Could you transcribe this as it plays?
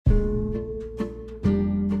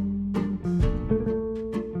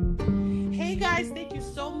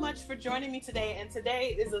for joining me today. And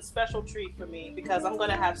today is a special treat for me because I'm going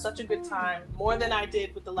to have such a good time, more than I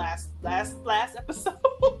did with the last episode.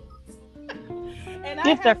 And I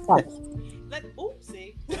have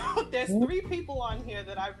oopsie. There's 3 people on here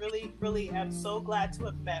that I really, really am so glad to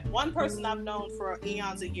have met. One person I've known for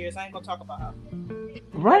eons of years. I ain't gonna talk about her.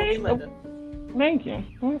 Right. Linda. Thank you.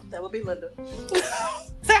 That would be Linda.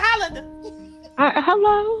 Say hi, Linda.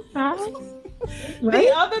 Hello. Hi.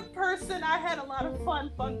 The other person I had a lot of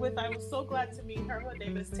fun with, I was so glad to meet her. Her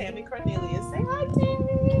name is Tammy Cornelius. Say hi,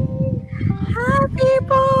 Tammy. Hi,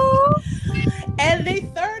 people. And the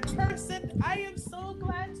third person I am so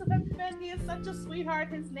glad to have met. He is such a sweetheart.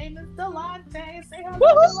 His name is Delante. Say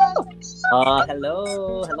hello, Delante.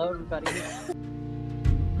 Hello, everybody.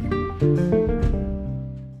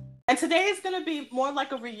 And today is going to be more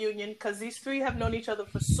like a reunion because these 3 have known each other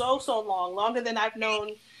for so long, longer than I've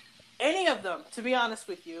known any of them, to be honest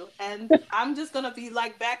with you. And I'm just going to be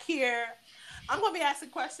like back here. I'm going to be asking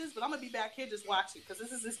questions, but I'm going to be back here just watching because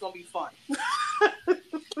this is just going to be fun.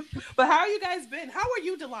 But how are you guys been? How are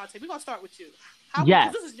you, Delante? We're going to start with you.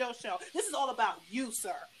 Yes. This is your show. This is all about you,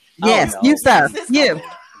 sir. Yes, you, sir. You.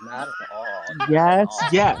 Not at all.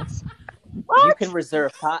 Yes. You can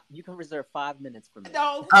reserve 5 minutes for me.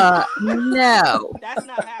 No. No. That's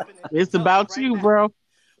not happening. It's about you, bro.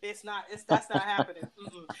 That's not happening.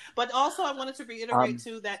 But also, I wanted to reiterate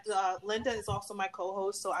too that Linda is also my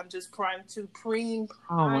co-host, so I'm just primed to prime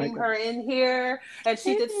her in here, and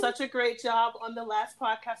she did such a great job on the last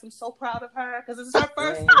podcast. I'm so proud of her because this is her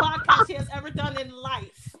first podcast she has ever done in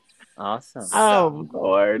life. Awesome. Oh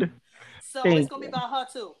Lord. So it's gonna be about her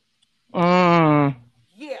too.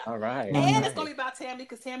 Yeah. All right. And it's gonna be about Tammy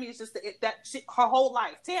because Tammy is just her whole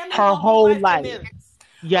life. Tammy, her whole life.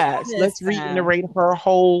 Yes, Listen. let's reiterate her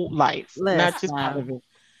whole life, not just part of it.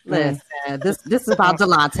 Listen, this is about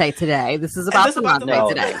Delante today. This is about Delante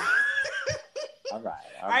today. All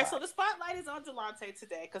right. So the spotlight is on Delante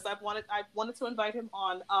today because I wanted to invite him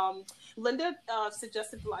on. Linda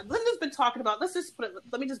suggested. Linda's been talking about. Let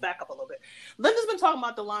me just back up a little bit. Linda's been talking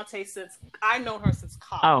about Delante since I've known her since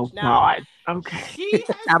college. Oh God. Okay.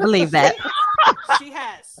 I believe that. She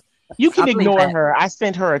has. You can ignore her. I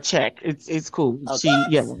sent her a check. It's cool. Okay.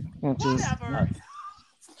 Whatever.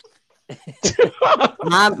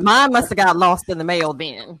 Mine must have got lost in the mail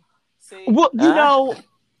then. See? Well,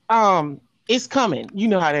 it's coming. You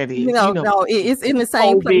know how that is. No, it's in the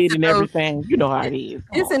same place and everything. You know how it is.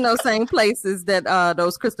 It's in those same places that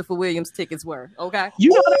those Christopher Williams tickets were. Okay.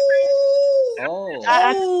 You know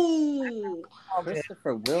Oh.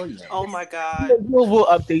 Christopher Williams. Oh my God. We'll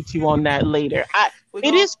update you on that later.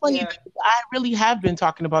 It is funny. Yeah. I really have been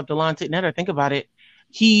talking about Delante. Now that I think about it,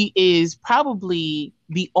 he is probably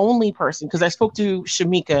the only person, because I spoke to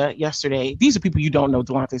Shamika yesterday. These are people you don't know,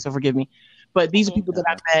 Delante, so forgive me. But these are people that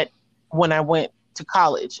I met when I went to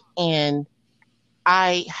college. And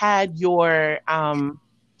I had your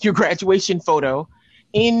graduation photo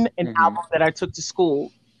in an album that I took to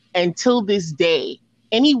school. Until this day,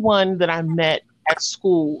 anyone that I met at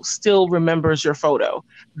school still remembers your photo.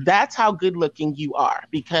 That's how good looking you are,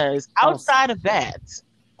 because outside of that,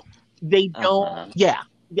 they don't.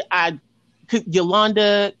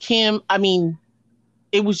 Yolanda, Kim, I mean,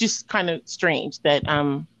 it was just kind of strange that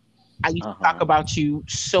I used to talk about you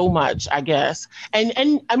so much, I guess.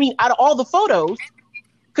 And I mean, out of all the photos,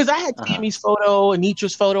 because I had Tammy's photo,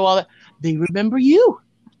 Anitra's photo, all that, they remember you.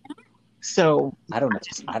 So I don't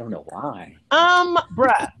know why.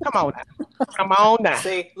 Bruh, come on now.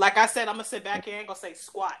 See, like I said, I'm gonna sit back here and gonna say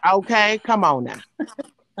squat. Okay, come on now.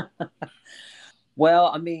 Well,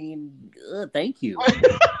 I mean, thank you.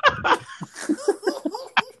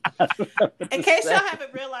 In case y'all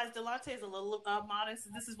haven't realized, Delante is a little modest.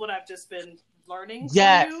 This is what I've just been learning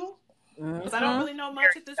from you. Because I don't really know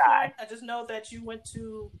much at this point. I just know that you went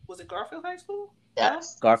to, was it Garfield High School?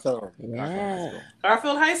 Yes. Garfield. Yeah.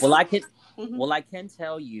 Garfield High School. Well, I can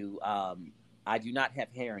tell you, I do not have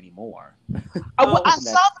hair anymore. I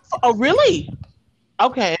saw. Oh, really?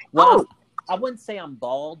 Okay. Well, I wouldn't say I'm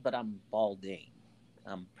bald, but I'm balding.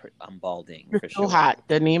 I'm balding for sure. So hot,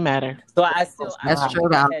 doesn't even matter. So I still. That's true.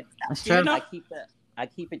 That's true. I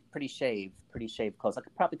keep it pretty shaved close. I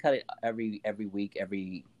could probably cut it every week,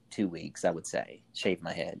 every 2 weeks. I would say shave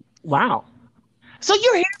my head. Wow. So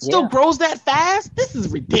your hair still grows that fast? This is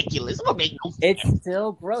ridiculous. It don't make no sense. It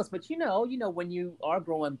still grows, but you know, when you are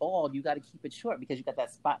growing bald, you got to keep it short because you got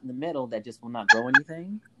that spot in the middle that just will not grow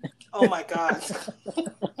anything. Oh my God.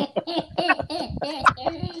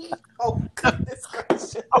 Oh goodness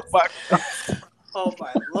gracious. Oh my God. Oh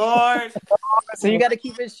my Lord. So you got to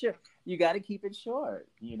keep it short. You got to keep it short,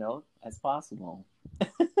 as possible.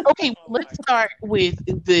 Okay, let's start with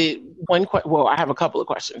the one question. Well, I have a couple of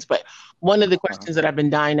questions, but one of the questions that I've been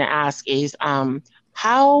dying to ask is,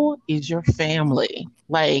 how is your family?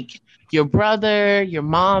 Like your brother, your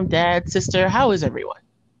mom, dad, sister, how is everyone?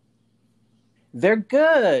 They're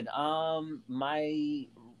good.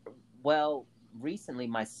 Recently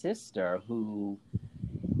my sister, who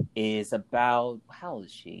is about, how old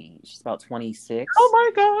is she? She's about 26. Oh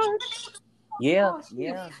my God. Yeah,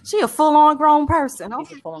 She a full-on grown person.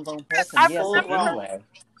 She's a full-on grown person. So anyway.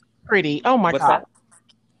 Pretty. Oh my What's God. that?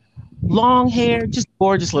 Long hair, just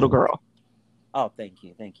gorgeous little girl. Oh, thank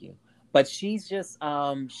you. But she just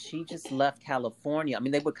left California. I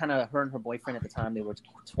mean, they were kind of, her and her boyfriend at the time, they were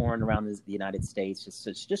touring around the United States,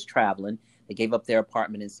 just traveling. They gave up their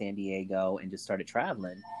apartment in San Diego and just started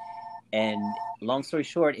traveling. And long story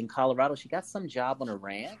short, in Colorado, she got some job on a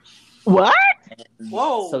ranch. What?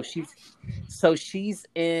 Whoa! So she's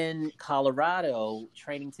in Colorado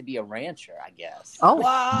training to be a rancher, I guess. Oh,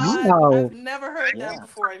 wow! I've never heard that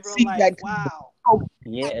before in real life. Wow.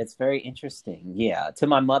 Yeah, it's very interesting. Yeah, to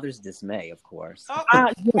my mother's dismay, of course.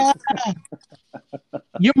 Yeah.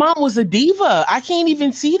 Your mom was a diva. I can't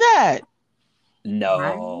even see that.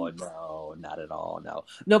 No, not at all.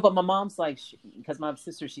 No. But my mom's like, because my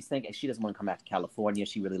sister, she's thinking she doesn't want to come back to California.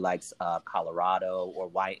 She really likes Colorado or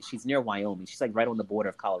she's near Wyoming. She's like right on the border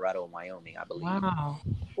of Colorado and Wyoming, I believe. Wow.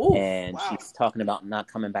 Ooh, and she's talking about not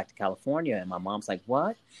coming back to California. And my mom's like,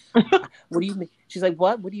 what? What do you mean? She's like,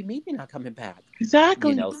 what? What do you mean you're not coming back?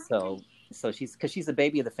 Exactly. So because she's the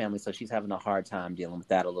baby of the family, so she's having a hard time dealing with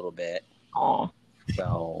that a little bit. Oh.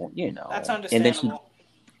 So, That's understandable.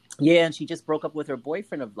 And she just broke up with her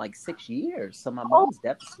boyfriend of like 6 years. So my mom's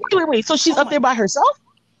devastated. Wait. So she's up there by herself?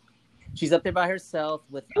 She's up there by herself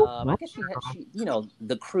with, I guess she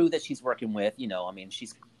the crew that she's working with,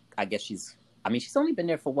 she's only been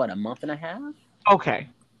there for what, a month and a half? Okay.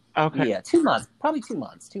 Yeah, 2 months, probably 2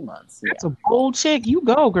 months. That's a bold chick. You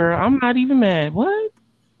go, girl. I'm not even mad. What?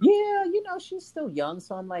 Yeah, she's still young,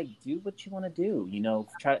 so I'm like, do what you want to do.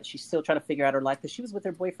 She's still trying to figure out her life because she was with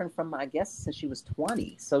her boyfriend from, I guess, since she was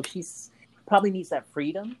 20. So she's probably needs that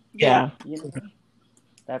freedom. Yeah.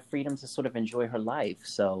 That freedom to sort of enjoy her life.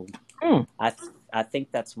 So I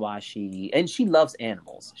think that's why she loves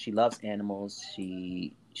animals. She loves animals.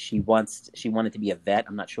 She wanted to be a vet.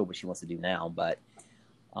 I'm not sure what she wants to do now, but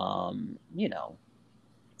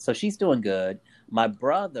so she's doing good. My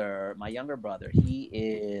younger brother, he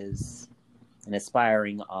is an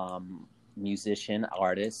aspiring musician,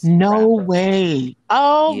 artist. No rapper. way.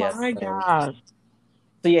 Oh my gosh.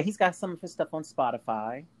 So yeah, he's got some of his stuff on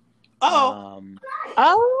Spotify. Oh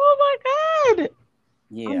my God.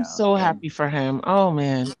 Yeah. I'm so happy for him. Oh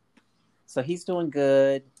man. So he's doing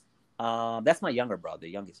good. That's my younger brother,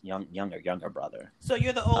 younger brother. So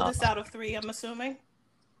you're the oldest out of three, I'm assuming?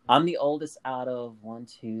 I'm the oldest out of 1,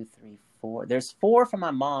 2, 3, 4. There's 4 from my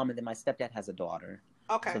mom, and then my stepdad has a daughter.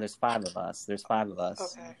 Okay. So there's 5 of us.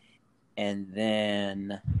 Okay. And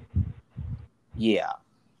then, yeah.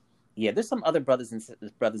 There's some other brothers and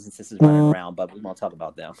sisters running around, but we won't talk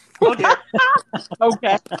about them. Oh dear.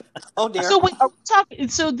 Okay. Oh dear. So wait, are we talking?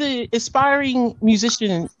 So the aspiring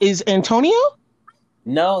musician is Antonio?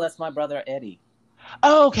 No, that's my brother Eddie.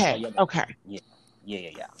 Oh, okay. Okay. Yeah.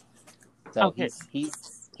 So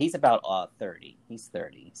he's about 30. He's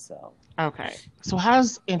 30. So okay. So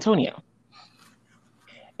how's Antonio?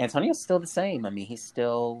 Antonio's still the same. I mean, he's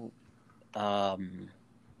still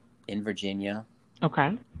in Virginia.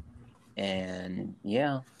 Okay. And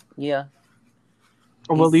yeah.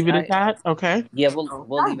 We'll leave it at that. Okay. Yeah,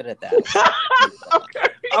 we'll leave it at that.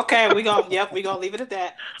 Okay, we're gonna leave it at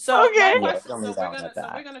that. So okay.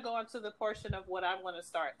 We're gonna go on to the portion of what I want to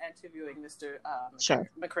start interviewing Mr.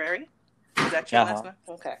 McCreary. Is that your last one?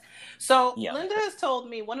 Okay. So Linda has told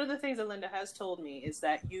me, one of the things that Linda has told me is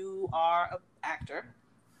that you are an actor.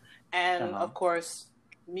 And of course,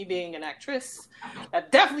 me being an actress,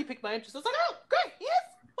 that definitely piqued my interest. I was like, oh, great, yes.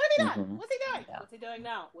 What have he done? Mm-hmm. What's he doing? Yeah. What's he doing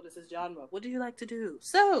now? What is his genre? What do you like to do?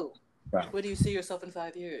 So, where do you see yourself in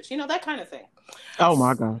 5 years? That kind of thing. Oh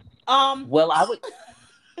my God. Well, I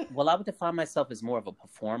would define myself as more of a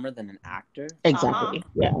performer than an actor. Exactly.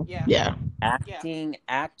 Yeah.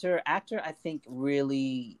 Actor. I think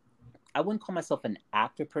really, I wouldn't call myself an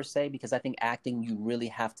actor per se, because I think acting, you really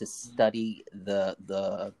have to study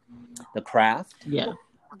the craft. Yeah.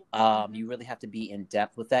 You really have to be in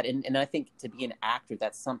depth with that. And I think to be an actor,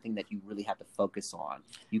 that's something that you really have to focus on.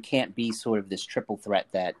 You can't be sort of this triple threat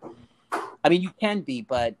you can be,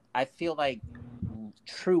 but I feel like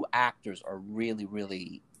true actors are really,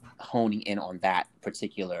 really honing in on that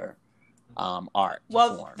particular art.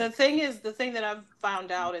 Well, form. the thing that I've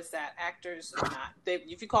found out is that actors are not.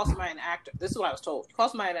 if you call somebody an actor, this is what I was told. If you call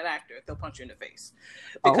somebody an actor, they'll punch you in the face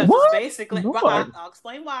because it's basically. I'll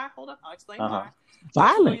explain why. Hold up, I'll explain why.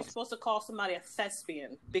 Violent. You're supposed to call somebody a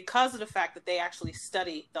thespian because of the fact that they actually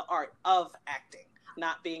study the art of acting,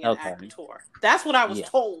 not being an actor. That's what I was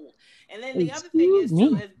told. And then the other thing is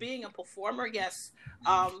too, as being a performer, yes,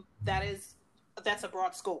 that's a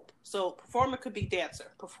broad scope. So performer could be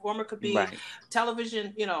dancer. Performer could be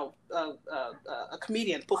television, a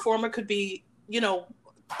comedian. Performer could be,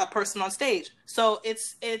 a person on stage. So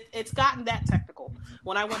it's gotten that technical.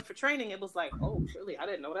 When I went for training, it was like, oh, really? I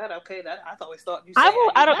didn't know that. Okay, I always thought you said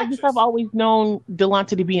I guess I've always known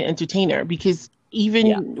Delante to be an entertainer because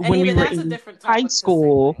even when we were in high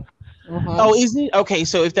school. Oh, is it? Okay,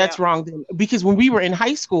 so if that's wrong, then because when we were in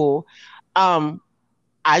high school,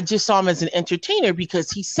 I just saw him as an entertainer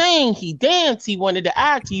because he sang, he danced, he wanted to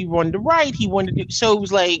act, he wanted to write, he wanted to. So it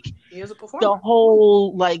was like the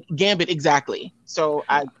whole gambit exactly. So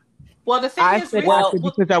the thing I said actor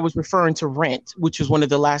because I was referring to Rent, which was one of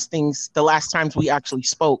the last times we actually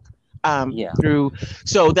spoke. Through.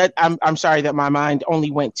 So that I'm sorry that my mind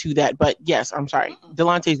only went to that, but yes, I'm sorry.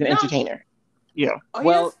 Delante's an entertainer. Yeah.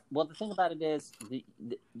 Well, the thing about it is,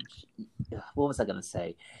 what was I going to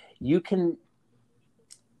say? You can.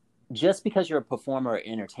 Just because you're a performer or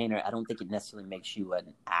entertainer, I don't think it necessarily makes you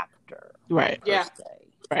an actor. Right. Per se.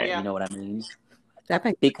 Right. You know what I mean?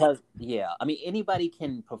 Because I mean, anybody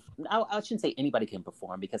can. I shouldn't say anybody can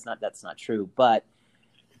perform because that's not true. But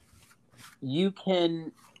you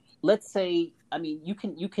can. Let's say. I mean, you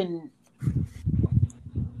can.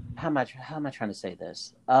 How am I trying to say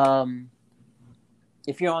this?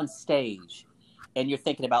 If you're on stage and you're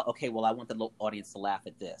thinking about, okay, well, I want the audience to laugh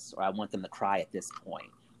at this, or I want them to cry at this point,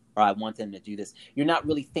 or I want them to do this. You're not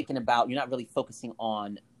really focusing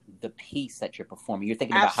on the piece that you're performing. You're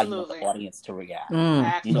thinking about how you want the audience to react,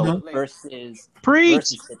 versus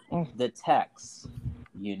the text,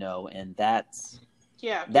 and that's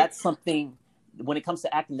something, when it comes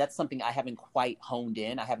to acting, that's something I haven't quite honed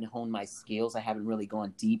in. I haven't honed my skills. I haven't really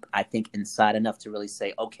gone deep, I think, inside enough to really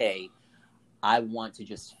say, okay, I want to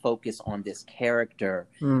just focus on this character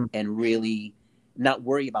and really not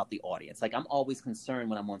worry about the audience. Like, I'm always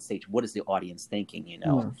concerned when I'm on stage, what is the audience thinking,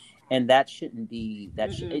 and that shouldn't be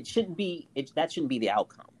that shouldn't be the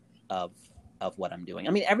outcome of what I'm doing.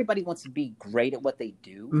 I mean, everybody wants to be great at what they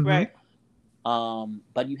do, right?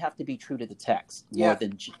 But you have to be true to the text more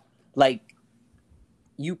than like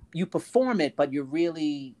you perform it, but you're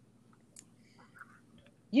really,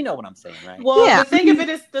 you know what I'm saying, right? Well, the thing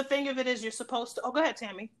of it is you're supposed to. Oh, go ahead,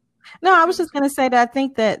 Tammy. No, I was just going to say that I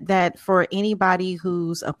think that for anybody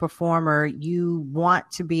who's a performer, you want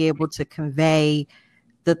to be able to convey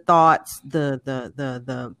the thoughts,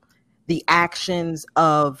 the actions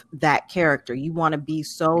of that character. You want to be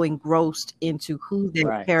so engrossed into who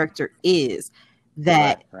that character is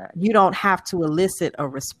that you don't have to elicit a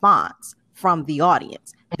response from the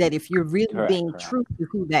audience. That if you're really being true to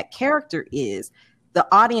who that character is, the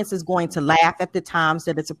audience is going to laugh at the times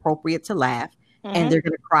that it's appropriate to laugh. And they're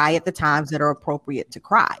going to cry at the times that are appropriate to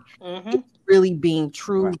cry. It's really being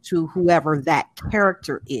true to whoever that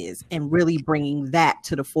character is and really bringing that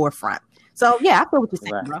to the forefront. So, I feel what you're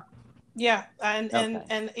saying, bro. Yeah,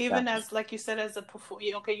 and even as, like you said, as a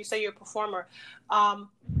you say you're a performer.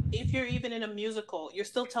 If you're even in a musical, you're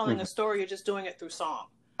still telling a story. You're just doing it through song.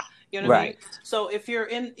 You know what I mean? So if you're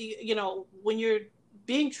in, when you're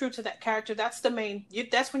being true to that character, that's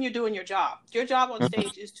that's when you're doing your job. Your job on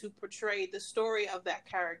stage is to portray the story of that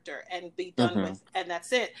character and be done with, and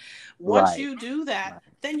that's it. Once you do that,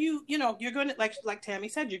 then you're going to, like Tammy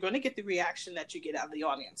said, you're going to get the reaction that you get out of the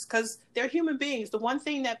audience, because they're human beings. The one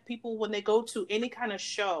thing that people, when they go to any kind of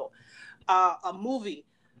show, a movie,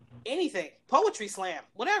 anything, poetry slam,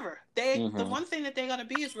 whatever, the one thing that they're going to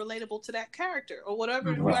be is relatable to that character or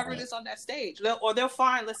whatever, whoever it is on that stage. They'll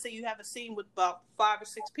find, let's say you have a scene with about 5 or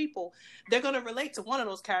 6 people, they're going to relate to one of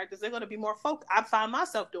those characters. They're going to be more focused. I find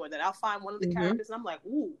myself doing that. I'll find one of the characters and I'm like,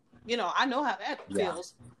 ooh, I know how that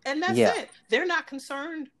feels. And that's it. They're not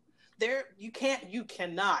concerned. You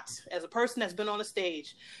cannot, as a person that's been on a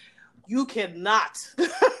stage, you cannot.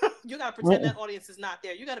 You got to pretend that audience is not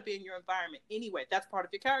there. You got to be in your environment anyway. That's part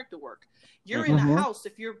of your character work. You're in a house.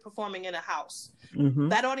 If you're performing in a house,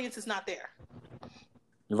 that audience is not there.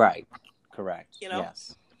 Right. Correct.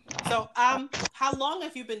 Yes. So, how long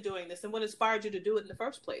have you been doing this, and what inspired you to do it in the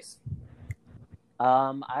first place?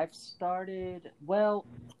 I've started. Well,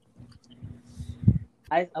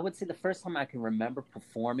 I would say the first time I can remember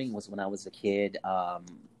performing was when I was a kid.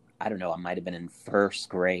 I don't know, I might have been in first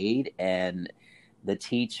grade, and the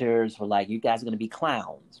teachers were like, you guys are going to be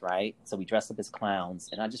clowns, right? So we dressed up as clowns,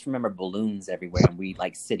 and I just remember balloons everywhere, and we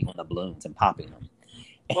like sitting on the balloons and popping them.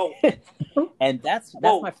 And that's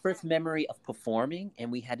my first memory of performing. And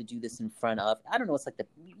we had to do this in front of, I don't know, it's like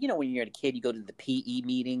when you're a kid, you go to the PE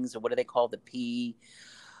meetings, or what do they call the P?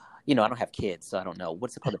 I don't have kids, so I don't know.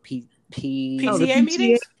 What's it called? The PTA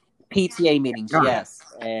meetings? PTA meetings, yes.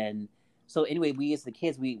 And so anyway, we as the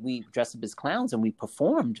kids, we dressed up as clowns and we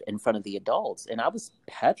performed in front of the adults. And I was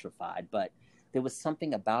petrified, but there was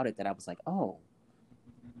something about it that I was like, oh,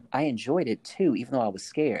 I enjoyed it too, even though I was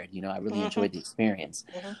scared. I really enjoyed the experience.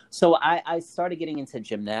 So I started getting into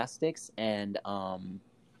gymnastics, and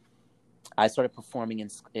I started performing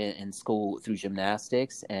in school through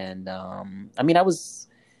gymnastics. And I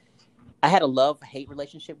had a love-hate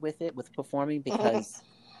relationship with performing, because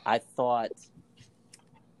I thought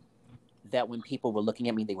that when people were looking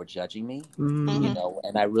at me, they were judging me,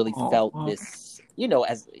 and I really felt this,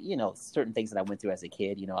 as, certain things that I went through as a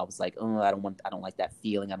kid, I was like, oh, I don't like that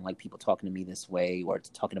feeling. I don't like people talking to me this way or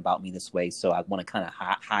talking about me this way. So I want to kind of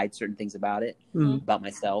hide certain things about it, about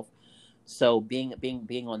myself. So being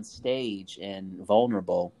on stage and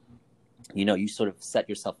vulnerable, you sort of set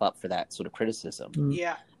yourself up for that sort of criticism.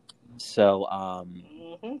 Yeah. So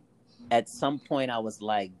at some point I was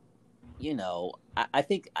like, I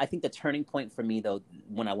think the turning point for me, though,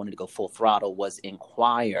 when I wanted to go full throttle, was in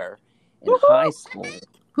choir in high school.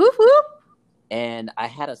 And I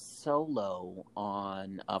had a solo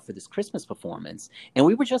on for this Christmas performance, and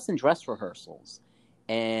we were just in dress rehearsals.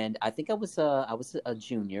 And I think I was a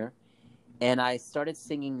junior, and I started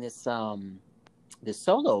singing this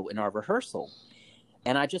solo in our rehearsal.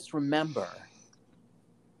 And I just remember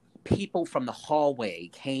people from the hallway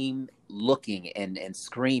came looking and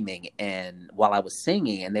screaming, and while I was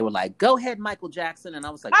singing, and they were like, "Go ahead, Michael Jackson," and I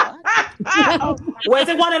was like, "What?" Was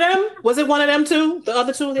it one of them? Was it one of them too? The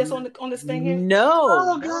other two that's on this thing here?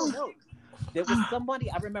 No. There was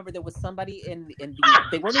somebody. I remember there was somebody in the.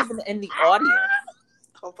 They weren't even in the audience.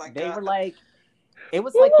 Oh my God! They were like, it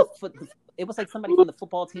was like it was like somebody from the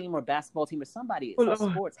football team or basketball team or somebody from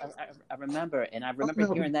sports. I remember, and I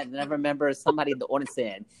remember hearing that, and I remember somebody in the audience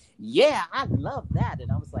saying, "Yeah, I love that,"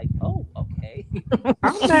 and I was like, "Oh, okay."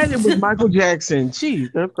 I'm glad it was Michael Jackson.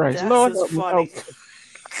 Jeez, that's Christ. That's Lord, funny.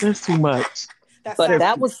 That's too much. But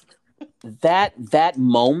that was that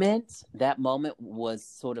moment. That moment was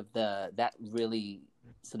sort of that really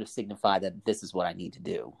sort of signified that this is what I need to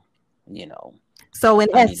do. So in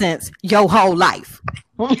essence, your whole life.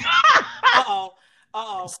 Uh-oh.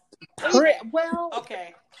 Well,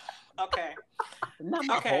 okay. Not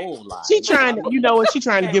my whole life. She trying to, she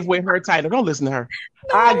trying to give away her title. Don't listen to her.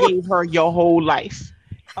 I gave her your whole life.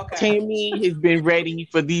 Okay. Tammy has been ready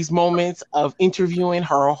for these moments of interviewing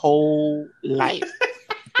her whole life.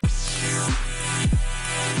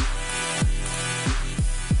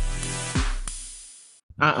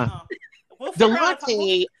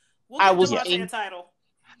 Delante, I was a title.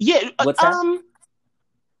 Yeah. What's that?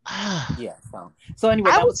 Yeah. So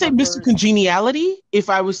anyway, I would say Mr. Congeniality. If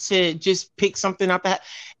I was to just pick something out that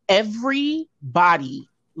everybody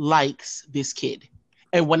likes this kid,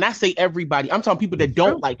 and when I say everybody, I'm talking people that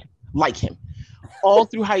don't like him. All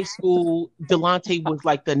through high school, Delante was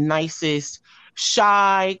like the nicest,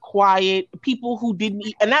 shy, quiet people who didn't.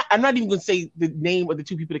 And I'm not even going to say the name of the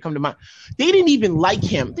two people that come to mind. They didn't even like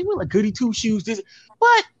him. They were like goody two shoes.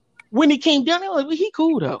 But when it came down, they were like, well, he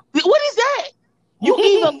cool though. What is that? You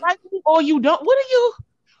either like him or you don't. What are you?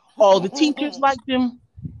 All the teachers liked him.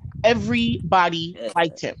 Everybody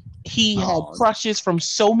liked him. He had crushes from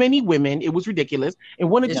so many women. It was ridiculous.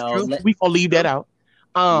 And one of the we gonna leave that out.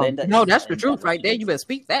 No, that's the truth right there. You better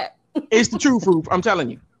speak that. It's the truth, Roof. I'm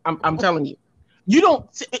telling you. I'm telling you. You don't.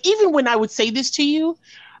 Even when I would say this to you,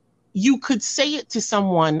 you could say it to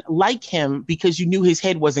someone like him because you knew his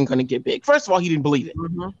head wasn't going to get big. First of all, he didn't believe it.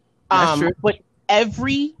 That's true. But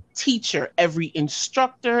every teacher, every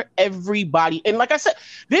instructor, everybody, and like I said,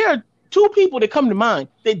 there are two people that come to mind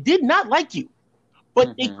that did not like you,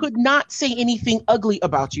 but they could not say anything ugly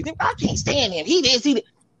about you. I can't stand him. He did.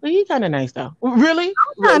 But he's kind of nice though. Really?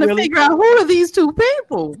 I'm trying to figure out who are these two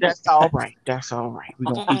people. That's all right.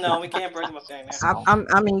 No, we can't bring them up there now.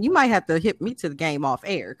 I mean, you might have to hit me to the game off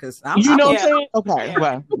air because you know what I'm saying? Okay. Yeah.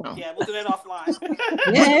 Well, yeah, we'll do that offline.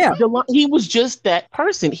 Yeah. He was just that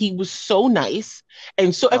person. He was so nice.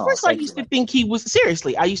 And so at first I used to think he was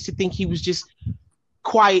just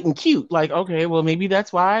quiet and cute. Like, okay, well, maybe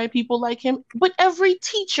that's why people like him. But every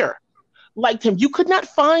teacher liked him. You could not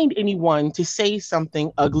find anyone to say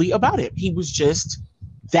something ugly about him. He was just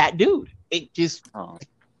that dude. It just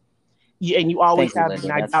and you always Thank you, have, and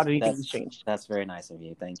Linda. I doubt anything has changed. That's very nice of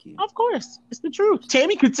you. Thank you. Of course, it's the truth.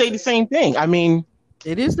 Tammy could say the same thing. I mean,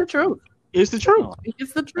 it is the truth. It's the truth. Oh,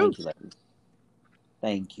 It's the truth. Thank you,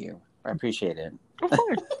 thank you. I appreciate it. Of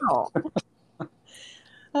course.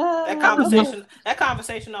 That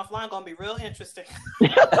conversation offline gonna be real interesting.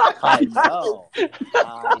 I know.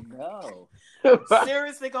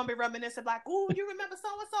 Seriously, gonna be reminiscent, like, "Ooh, you remember so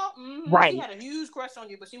and so? Mm-hmm. Right. She had a huge crush on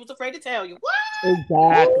you, but she was afraid to tell you." What?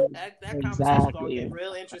 Exactly. That conversation gonna get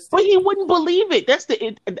real interesting. But he wouldn't believe it.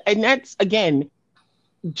 And that's again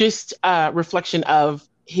just a reflection of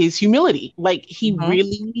his humility. Like he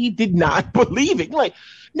really did not believe it. Like,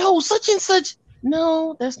 no, such and such.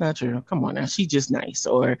 No, that's not true. Come on now. She's just nice.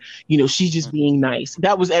 Or, she's just being nice.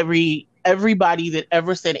 That was everybody that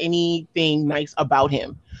ever said anything nice about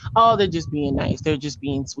him. Oh, they're just being nice. They're just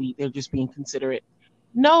being sweet. They're just being considerate.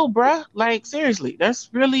 No, bruh. Like, seriously, that's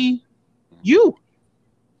really you.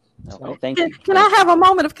 Okay, thank you. Can I have a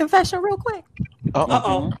moment of confession real quick?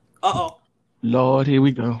 Uh-oh. Lord, here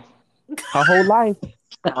we go. Her whole life.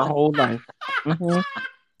 Her whole life. Mm-hmm.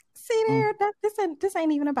 See there, this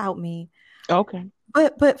ain't even about me. Okay.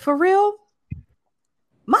 But for real,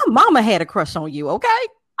 my mama had a crush on you, okay?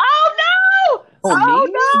 Oh no! Oh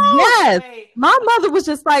no! Yes. Wait. My mother was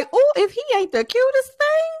just like, "Oh, if he ain't the cutest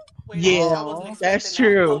thing." Wait, yeah, that's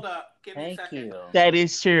true. Hold up. Thank you. That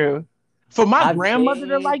is true. For my grandmother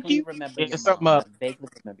to like you, it's something up. I vaguely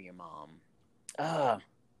remember your mom.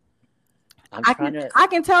 I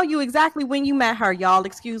can tell you exactly when you met her, y'all.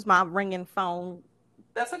 Excuse my ringing phone.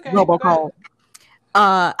 That's okay. Robocall.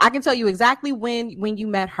 I can tell you exactly when you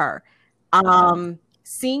met her.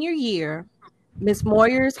 Senior year, Miss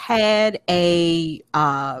Moyers had a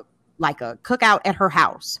cookout at her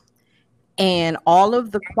house, and all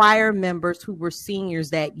of the choir members who were seniors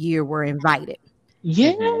that year were invited.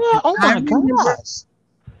 Yeah. Oh my gosh.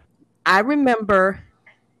 I remember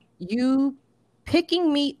you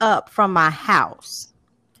picking me up from my house.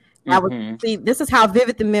 See, this is how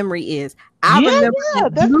vivid the memory is. I remember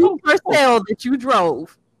the blue Tercel that you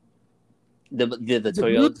drove. The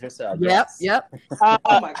Toyota Tercel. Yep.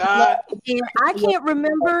 Oh my God. And I can't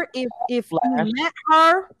remember if you met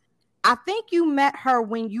her. I think you met her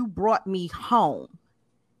when you brought me home.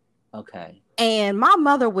 Okay. And my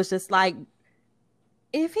mother was just like,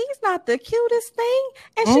 if he's not the cutest thing,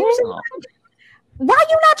 and she was like, why are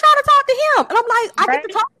you not trying to talk to him? And I'm like, I get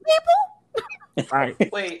to talk to people.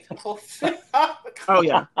 Right. Wait. Oh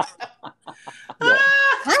yeah. I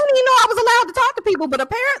didn't even know I was allowed to talk to people, but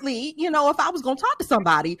apparently, if I was going to talk to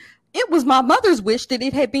somebody, it was my mother's wish that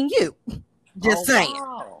it had been you. Just saying.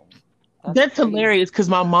 Wow. That's hilarious because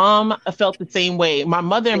my mom felt the same way. My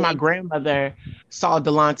mother and my grandmother saw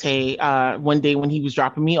Delante one day when he was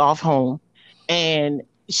dropping me off home, and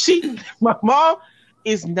my mom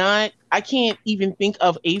is not. I can't even think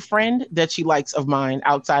of a friend that she likes of mine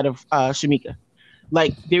outside of Shamika.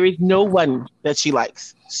 Like there is no one that she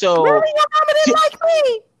likes. So really, your mama didn't like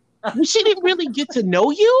me. She didn't really get to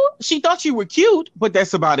know you. She thought you were cute, but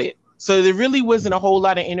that's about it. So there really wasn't a whole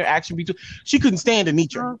lot of interaction between. She couldn't stand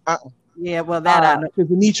Anitra. Yeah, well, that I know.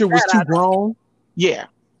 Because Anitra was too grown. Yeah.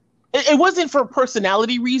 It wasn't for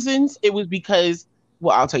personality reasons. It was because,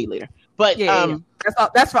 well, I'll tell you later. But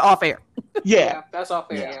that's for off air. Yeah. That's off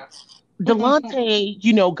air. Yeah.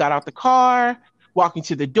 Delante, got out the car, walking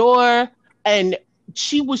to the door, and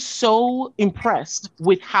she was so impressed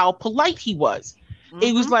with how polite he was. Mm-hmm.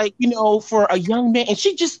 It was like, for a young man, and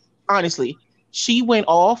she just, honestly, she went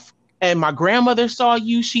off, and my grandmother saw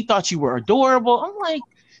you. She thought you were adorable. I'm like,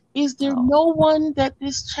 is there no one that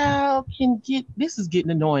this child can get? This is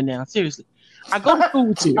getting annoying now. Seriously. I go to school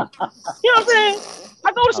with you. You know what I'm saying?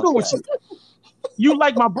 I go to school with you. You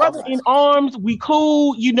like my brother in arms. We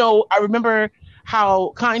cool. I remember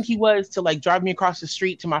how kind he was to drive me across the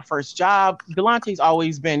street to my first job. Delante's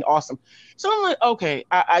always been awesome. So I'm like, okay,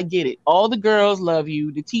 I get it. All the girls love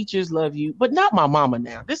you. The teachers love you, but not my mama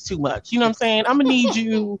now. This is too much. You know what I'm saying? I'm going to need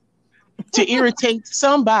you to irritate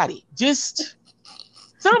somebody. Just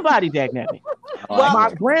somebody, dagnabbit.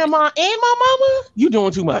 My grandma and my mama, you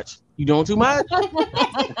doing too much. You doing too much?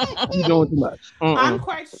 You doing too much. I'm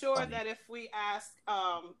quite sure that if we ask,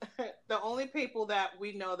 the only people that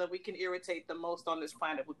we know that we can irritate the most on this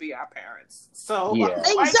planet would be our parents. So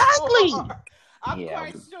exactly. I'm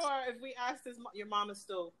quite sure if we asked your mom is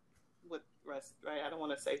still with rest, right? I don't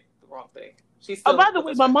want to say the wrong thing. She's still. By the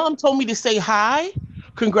way, my mom told me to say hi.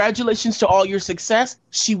 Congratulations to all your success.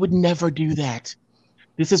 She would never do that.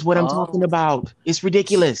 This is what I'm talking about. It's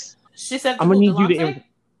ridiculous. She said, "I'm gonna need you to."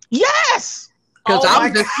 Yes, because I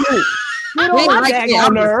was just cute. My dad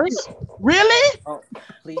on nerves. Really? Oh,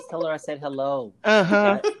 please tell her I said hello.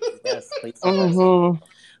 Uh-huh. Yes, please tell her.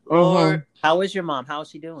 Lord. How is your mom? How is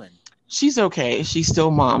she doing? She's okay. She's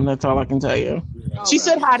still mom. That's all I can tell you. Oh, She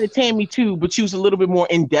said God. hi to Tammy too, but she was a little bit more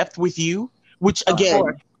in depth with you, which again,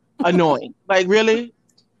 annoying. Like, really?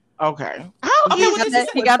 Okay. How? Okay, what did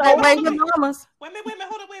She got that way with mamas. Wait,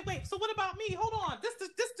 hold on, wait. So what about me? Hold on. This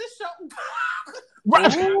show.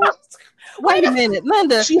 Wait a minute,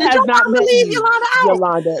 Linda. She has not met you, Yolanda out?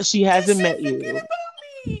 Yolanda. She hasn't met you. Forget about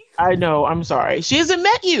me. I know. I'm sorry. She hasn't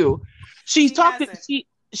met you. She's talking.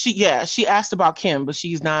 She asked about Kim, but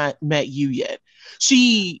she's not met you yet.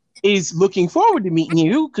 She is looking forward to meeting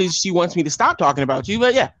you because she wants me to stop talking about you.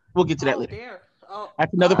 But yeah, we'll get to that later. Dear. Oh,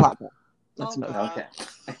 that's another pop-up. That's another. Okay.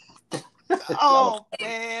 Oh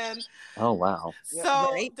man. Oh wow.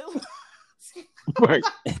 So. Right.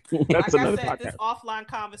 That's like I said, this offline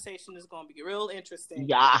conversation is going to be real interesting.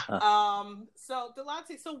 Yeah. So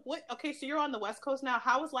Delante, so what? Okay, so you're on the West Coast now.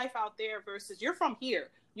 How is life out there versus you're from here?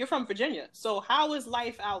 You're from Virginia. So how is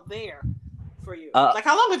life out there for you? Like,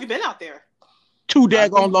 how long have you been out there? Too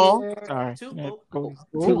daggone long. Sorry. Too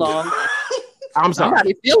long. I'm sorry.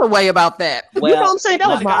 Somebody feel a way about that. Well, you know what I'm saying? That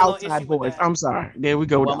was my outside voice. I'm sorry. There we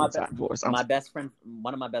go with the outside voice. My best friend,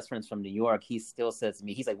 one of my best friends from New York, he still says to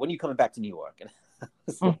me, he's like, when are you coming back to New York? And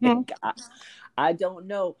I don't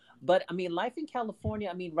know. But, I mean, life in California,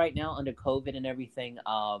 I mean, right now under COVID and everything,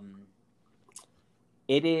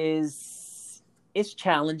 it's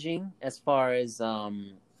challenging as far as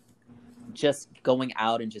just going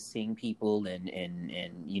out and just seeing people and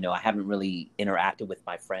you know, I haven't really interacted with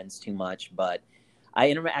my friends too much, but I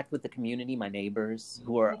interact with the community, my neighbors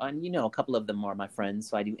who are on, you know, a couple of them are my friends,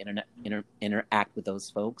 so I do interact with those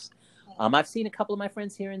folks. I've seen a couple of my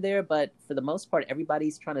friends here and there, but for the most part,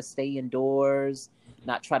 everybody's trying to stay indoors,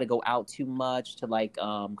 not try to go out too much to like,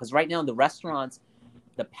 because right now the restaurants,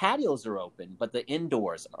 the patios are open, but the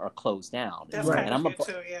indoors are closed down. That's right.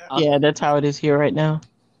 And that's how it is here right now.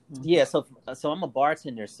 Yeah, so I'm a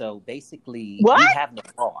bartender, so basically what? we have no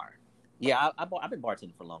bar. Yeah, I've been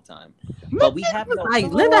bartending for a long time, but we have no. Like,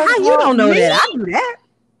 Linda, how you don't know that? I knew that.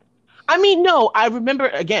 I mean, no, I remember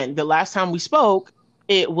again the last time we spoke.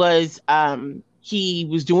 It was he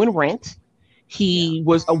was doing rent. He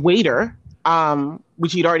was a waiter,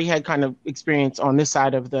 which he'd already had kind of experience on this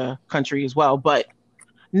side of the country as well. But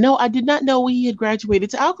no, I did not know he had graduated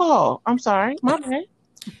to alcohol. I'm sorry, my bad.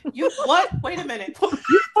 You what? Wait a minute.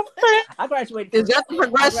 I graduated. Is that the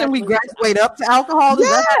progression? We graduate up to alcohol?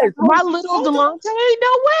 Yes, my little Delante. No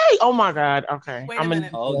way. Oh my God. Okay. Wait a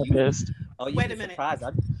minute. Pissed. Wait a minute.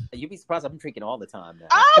 You'd be surprised. I'm drinking all the time now.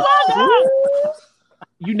 Oh my God.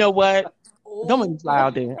 You know what? Don't make me fly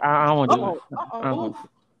out there. I don't want to do it.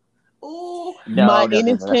 Ooh. My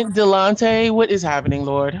innocent Delante. What is happening,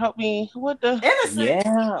 Lord? Help me. What the? Innocent.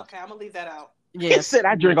 Yeah. Okay, I'm gonna leave that out. Yeah. He said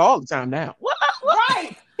I drink all the time now. What?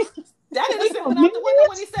 Right. That innocent went out the window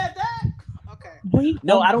when he said that. Okay.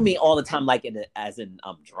 No, I don't mean all the time, like as in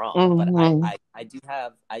I'm drunk, but I do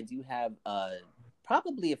have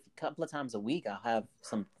probably a couple of times a week I'll have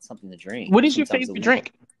something to drink. What is your favorite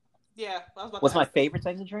drink? Yeah. What's my favorite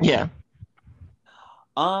thing to drink? Yeah.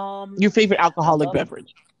 Your favorite alcoholic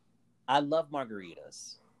beverage? I love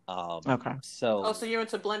margaritas. Okay. So you're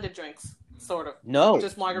into blended drinks, sort of. No.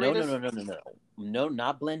 Just margaritas? No,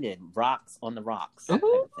 not blended. Rocks on the rocks.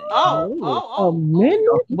 Oh.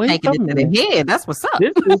 Taking it to the head. That's what's up.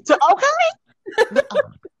 Okay.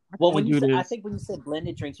 Well, I think when you said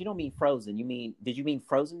blended drinks, you don't mean frozen. Did you mean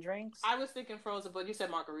frozen drinks? I was thinking frozen, but you said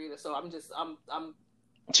margarita, so I'm.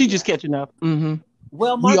 She just catching up. Mm-hmm.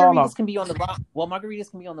 Well, margaritas can be on the rock. Well, margaritas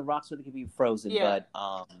can be on the rocks, or they can be frozen. Yeah.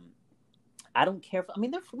 But I don't care.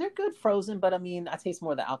 They're good frozen, but I taste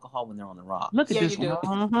more of the alcohol when they're on the rock. Look at this. You do.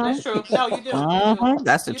 Mm-hmm. That's true. No, you do.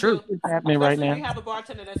 That's the truth. It's happening right now. If you have a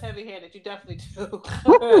bartender that's heavy-handed, you definitely do.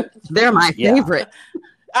 They're my favorite.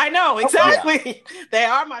 I know, exactly. Yeah. They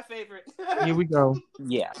are my favorite. Here we go.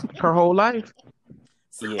 Yeah. Her whole life.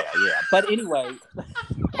 Yeah. But anyway.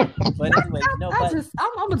 I'm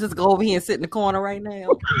gonna just go over here and sit in the corner right now.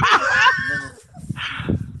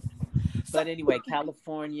 But anyway,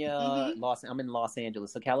 California, I'm in Los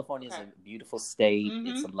Angeles. So California is a beautiful state. Mm-hmm.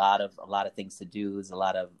 It's a lot of things to do.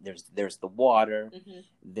 There's the water,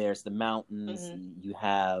 there's the mountains. You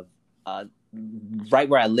have right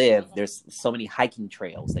where I live, there's so many hiking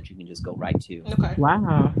trails that you can just go right to. Okay.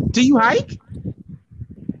 Wow. Do you hike?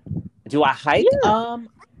 Do I hike? Yeah.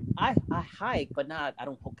 I hike, but I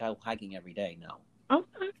don't go hiking every day. No.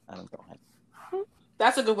 Okay. I don't go hiking.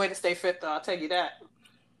 That's a good way to stay fit, though. I'll tell you that.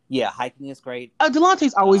 Yeah, hiking is great.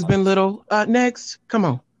 Delante's always been little. Next, come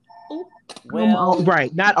on. Well,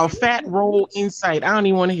 right, not a fat roll inside. I don't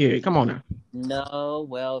even want to hear it. Come on now. No,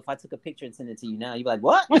 well, if I took a picture and sent it to you now, you'd be like,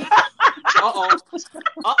 "What?"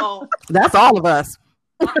 That's all of us.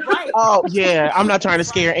 Right. Oh yeah, I'm not trying to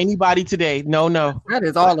scare anybody today. No. That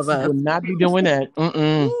is all of us. Will not be doing that.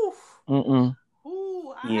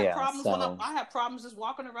 Ooh, I had problems I had problems just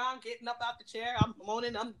walking around, getting up out the chair. I'm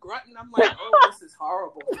moaning, I'm grunting. I'm like, oh, this is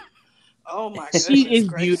horrible. Oh my goodness. She is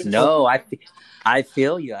beautiful. No, I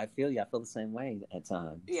feel you. I feel the same way at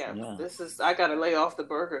times. Yeah. I gotta lay off the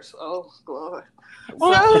burgers. Oh Lord.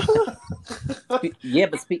 But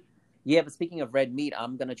speaking of red meat,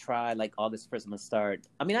 I'm gonna try like August 1st. I'm gonna start.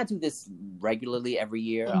 I mean, I do this regularly every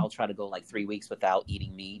year. I'll try to go like 3 weeks without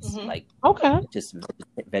eating meat, like just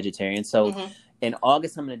vegetarian. So in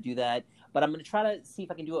August, I'm gonna do that. But I'm gonna try to see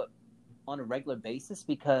if I can do it on a regular basis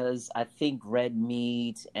because I think red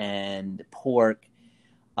meat and pork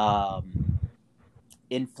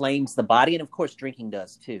inflames the body, and of course, drinking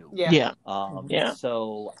does too. Yeah.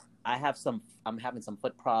 So I'm having some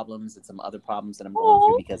foot problems and some other problems that I'm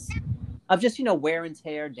going through because of just, wear and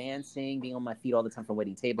tear, dancing, being on my feet all the time from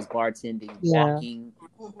waiting tables, bartending, walking,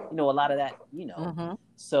 a lot of that,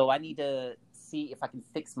 So I need to see if I can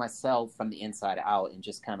fix myself from the inside out and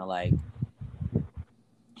just kind of like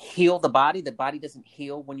heal the body. The body doesn't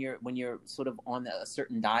heal when you're sort of on a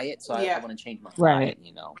certain diet. So I want to change my diet,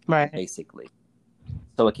 basically.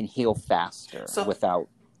 So it can heal faster without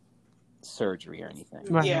surgery or anything.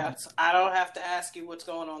 Yeah, so I don't have to ask you what's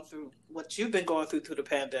going on through what you've been going through the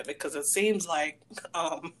pandemic because it seems like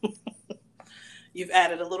you've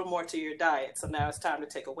added a little more to your diet, so now it's time to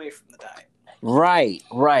take away from the diet. Right.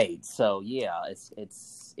 So yeah,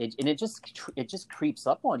 it just creeps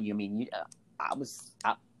up on you. I mean,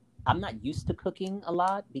 I'm not used to cooking a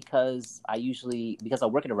lot because I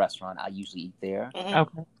work at a restaurant, I usually eat there.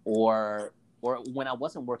 Okay. Or when I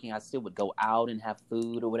wasn't working, I still would go out and have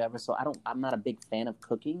food or whatever. So I'm not a big fan of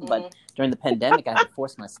cooking, but during the pandemic, I had to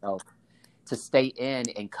force myself to stay in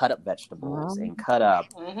and cut up vegetables and cut up,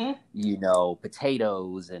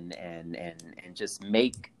 potatoes and just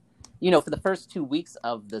make, for the first 2 weeks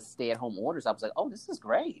of the stay-at-home orders, I was like, oh, this is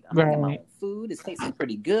great. I'm making my own food. It's tasting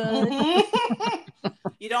pretty good.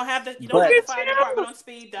 You don't have the fire department on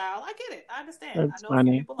speed dial. I get it. I understand. That's I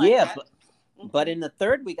know people like that. But in the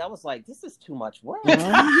third week, I was like, this is too much work.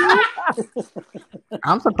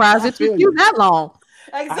 I'm surprised it took you that long.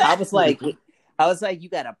 Exactly. I was like, you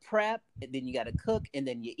got to prep, and then you got to cook, and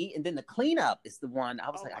then you eat, and then the cleanup is the one.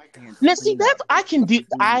 I was I can't. Now, see, I can do.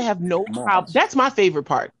 I have no problem. That's my favorite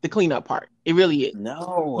part, the cleanup part. It really is.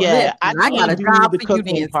 No. Yeah, I got a job for you,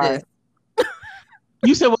 then, sis.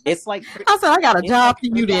 You said what? It's like I said I got a job for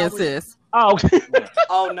you, then, sis. Oh.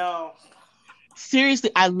 Oh no. Seriously,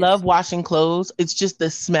 I love washing clothes. It's just the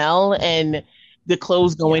smell and the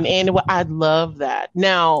clothes going in. I love that.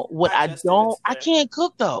 Now, I can't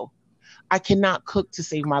cook though. I cannot cook to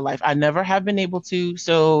save my life. I never have been able to.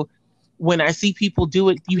 So when I see people do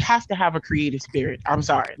it, you have to have a creative spirit. I'm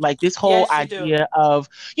sorry. Like this whole idea of,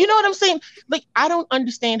 you know what I'm saying? Like, I don't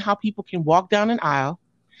understand how people can walk down an aisle,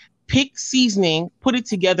 pick seasoning, put it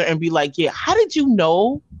together and be like, yeah, how did you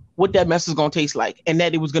know what that mess is going to taste like? And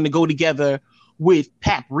that it was going to go together with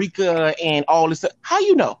paprika and all this stuff. How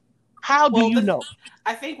you know? How do you know?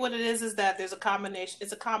 I think what it is that there's a combination.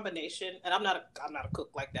 It's a combination, and I'm not a cook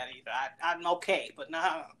like that either. I'm okay, but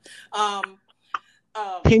no.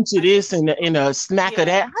 Pinch of this and a snack of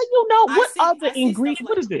that. How you know what other ingredient?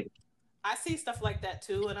 What is it? I see stuff like that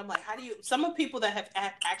too, and I'm like, how do you? Some of people that have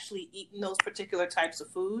actually eaten those particular types of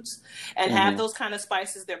foods and have those kind of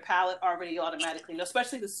spices, their palate already automatically knows,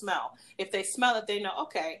 especially the smell. If they smell it, they know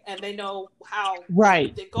and they know how.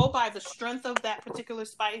 Right. They go by the strength of that particular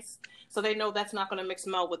spice, so they know that's not going to mix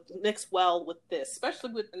well with this.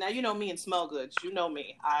 Especially with now, you know me and smell goods. You know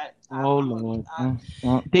me. Lord.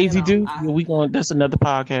 Daisy do. That's another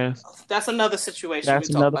podcast. That's another situation. That's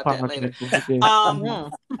another podcast.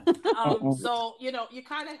 So you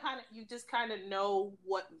just kind of know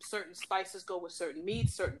what certain spices go with certain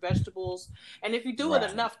meats, certain vegetables, and if you do it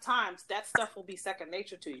enough times, that stuff will be second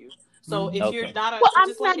nature to you. So if you're not,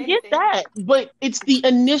 I get that, but it's the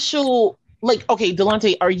initial. Like, okay,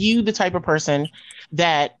 Delante, are you the type of person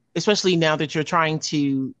that, especially now that you're trying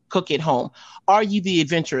to cook at home, are you the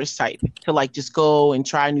adventurous type to like just go and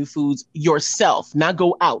try new foods yourself, not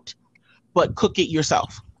go out, but cook it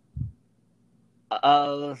yourself?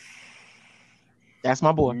 That's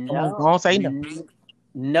my boy. No, don't say no.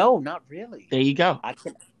 No, not really. There you go.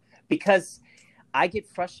 Because I get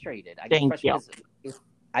frustrated.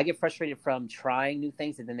 I get frustrated from trying new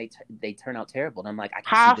things and then they turn out terrible. And I'm like, I can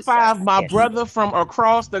High see this. five, my brother from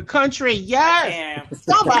across the country. Yes.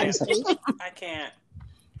 Somebody I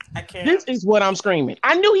can't. This is what I'm screaming.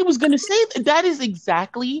 I knew he was going to say that. That is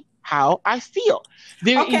exactly how I feel.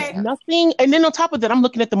 There is nothing. And then on top of that, I'm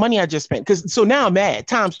looking at the money I just spent. So now I'm mad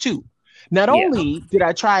times 2. Not only did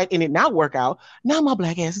I try it and it not work out, now my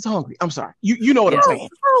black ass is hungry. I'm sorry. You know what I'm saying.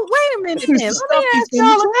 Oh, wait a minute. Let me ask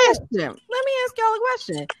y'all a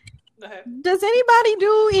question. Does anybody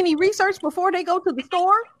do any research before they go to the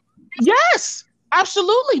store? Yes,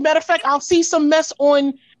 absolutely. Matter of fact, I'll see some mess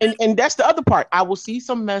on, and that's the other part. I will see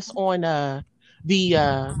some mess on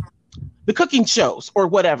the cooking shows or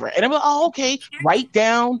whatever. And I'm like, oh, okay, write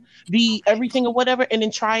down the everything or whatever, and then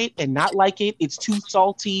try it and not like it. It's too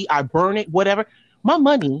salty. I burn it, whatever. My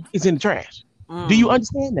money is in the trash. Do you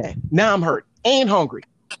understand that? Now I'm hurt and hungry.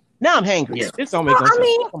 Now I'm hangry. Yeah. This don't make no sense. I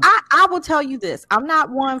mean, I will tell you this. I'm not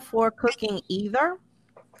one for cooking either,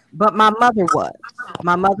 but my mother was.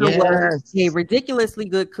 My mother was a ridiculously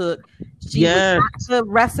good cook. She was not the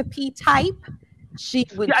recipe type. She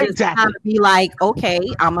would just kind of be like, okay,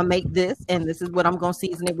 I'm going to make this, and this is what I'm going to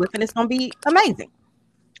season it with, and it's going to be amazing.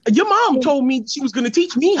 Your mom told me she was going to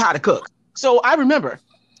teach me how to cook. So I remember.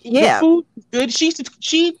 Yeah. The food is good.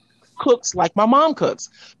 She cooks like my mom cooks.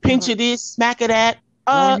 Pinch of this, smack of that.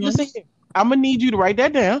 Listen here. I'm going to need you to write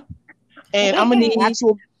that down. And I'm going to need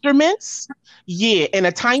actual instruments. Yeah, and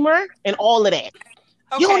a timer and all of that.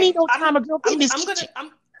 Okay. You don't need no timer, girl.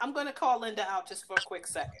 I'm going to call Linda out just for a quick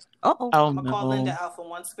second. I'm going to call Linda out for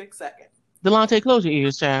 1 quick second. Delante, close your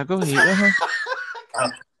ears, child. Go ahead.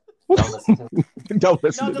 Don't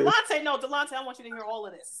listen to this. Delante, I want you to hear all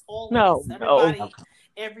of this.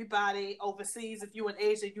 Everybody overseas, if you in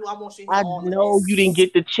Asia, I want you to hear all of this. I know you didn't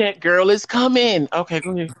get the check, girl. It's coming. Okay, go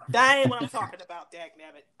ahead. That ain't what I'm talking about,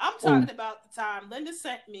 dagnabbit. I'm talking about the time Linda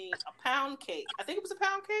sent me a pound cake. I think it was a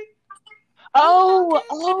pound cake.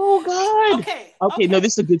 Oh, God. Okay. No,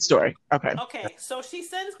 this is a good story. Okay. So she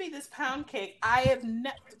sends me this pound cake.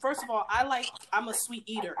 First of all, I'm a sweet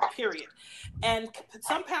eater, period. And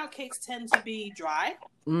some pound cakes tend to be dry.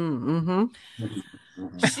 Mm-hmm.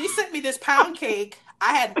 She sent me this pound cake.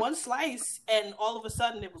 I had one slice, and all of a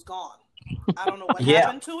sudden it was gone. I don't know what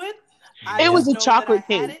happened to it. It was a chocolate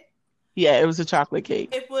cake. Yeah, it was a chocolate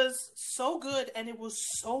cake. It was so good, and it was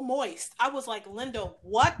so moist. I was like, Linda,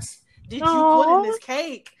 what did you put in this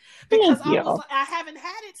cake? Because I haven't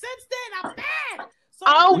had it since then. I'm mad. So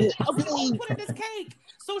what put in this cake?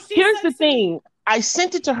 So here's the thing. I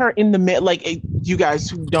sent it to her in the mail. Like, you guys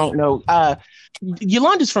who don't know,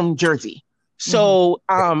 Yolanda's from Jersey. So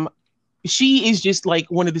she is just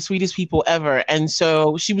like one of the sweetest people ever. And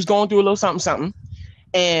so she was going through a little something.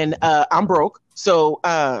 And I'm broke. So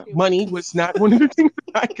money was not one of the things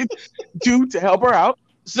that I could do to help her out.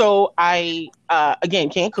 So I, again,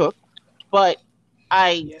 can't cook. But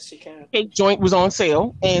yes, you can. Cake joint was on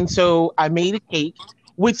sale, and so I made a cake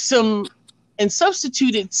with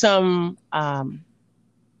substituted some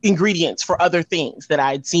ingredients for other things that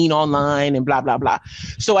I'd seen online and blah blah blah.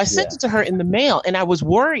 So I sent it to her in the mail, and I was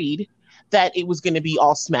worried that it was going to be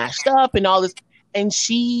all smashed up and all this. And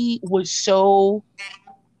she was so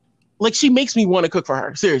she makes me want to cook for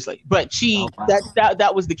her, seriously. But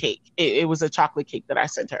that was the cake. It was a chocolate cake that I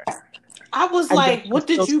sent her. I was like, what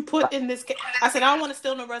did you put in this cake? I said, I don't want to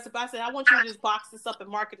steal no recipe. I said, I want you to just box this up and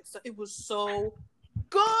market it. So it was so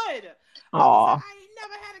good. I ain't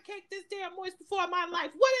never had a cake this damn moist before in my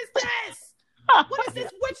life. What is this? What is this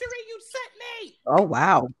witchery you sent me? Oh,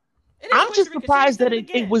 wow. I'm just surprised that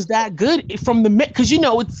it was that good from the, because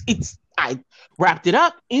it's I wrapped it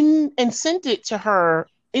up and sent it to her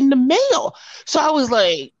in the mail. So I was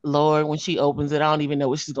like, Lord, when she opens it, I don't even know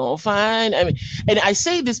what she's gonna find. I mean, and I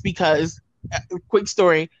say this because, quick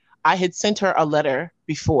story, I had sent her a letter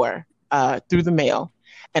before through the mail,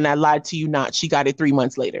 and I lied to you not. She got it 3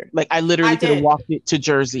 months later. Like, I literally could have walked it to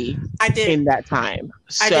Jersey in that time.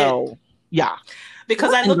 So yeah.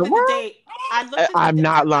 Because I looked at the date. I'm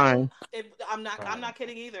not lying. I'm not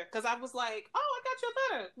kidding either. Because I was like, oh, I got your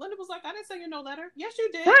letter. Linda was like, I didn't send you no letter. Yes, you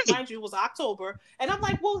did. Right. Mind you, it was October. And I'm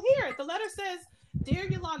like, well, here, the letter says, Dear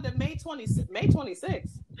Yolanda, May 26th.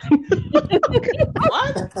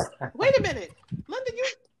 What? Wait a minute. Linda,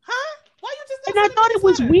 huh? Why you just? And I thought it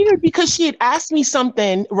was weird because she had asked me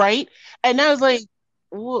something, right? And I was like,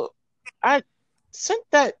 well, I sent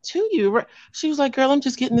that to you, right? She was like, girl, I'm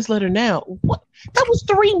just getting this letter now. What? That was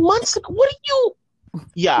 3 months ago. What are you?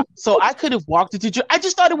 Yeah. So I could have walked it to. I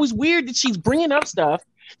just thought it was weird that she's bringing up stuff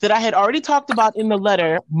that I had already talked about in the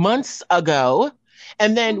letter months ago.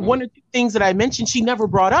 And then one of the things that I mentioned, she never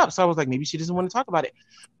brought up. So I was like, maybe she doesn't want to talk about it.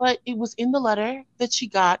 But it was in the letter that she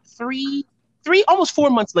got almost 4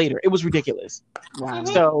 months later. It was ridiculous. Wow.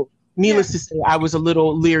 So needless to say, I was a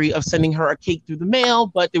little leery of sending her a cake through the mail,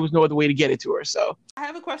 but there was no other way to get it to her. So I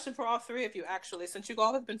have a question for all three of you, actually, since you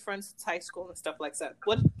all have been friends since high school and stuff like that.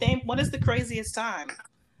 What is the craziest time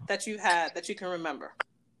that you had that you can remember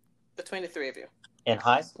between the three of you? In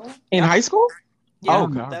high school? In high school? Yeah,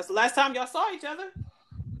 that's the last time y'all saw each other.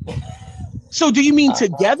 So do you mean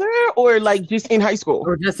together or like just in high school?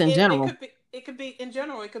 Or just in general? It could be in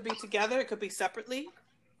general. It could be together. It could be separately.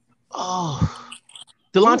 Oh.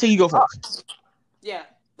 Delante, you go first. Yeah.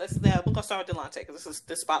 We're going to start with Delante because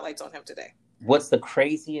the spotlight's on him today. What's the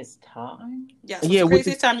craziest time? Yes, the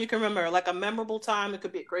craziest time you can remember? Like a memorable time. It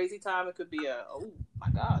could be a crazy time. It could be a, oh my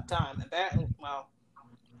God, time. And that, well,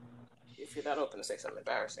 if you're not open to say something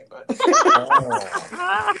embarrassing, but.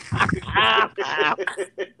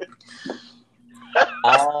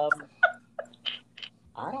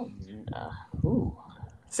 I don't know.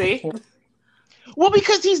 See? Well,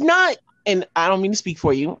 because he's not, and I don't mean to speak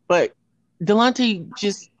for you, but Delante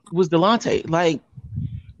just was Delante. Like,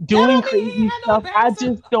 doing crazy stuff, I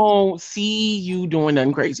just don't see you doing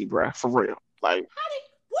nothing crazy, bruh. For real. Like,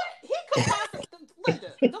 what? He could possibly,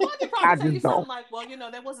 Linda, Delante probably tell you something like, well,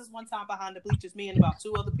 there was this one time behind the bleachers, me and about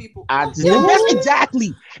two other people.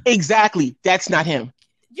 Exactly. That's not him.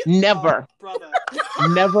 Never. Oh, brother.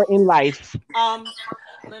 Never in life.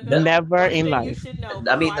 Linda, never in life. You should know.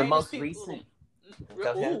 I mean, the most recent.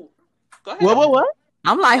 Go ahead. What?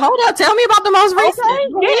 I'm like, hold up. Tell me about the most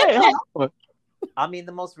recent. Okay. Yeah. I mean,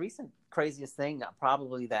 the most recent craziest thing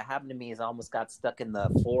probably that happened to me is I almost got stuck in the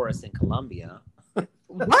forest in Colombia.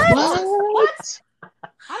 What?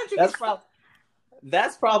 How did you get stuck?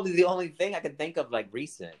 That's probably the only thing I can think of, like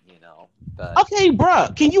recent, But... Okay,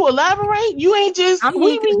 bruh, can you elaborate? You ain't just.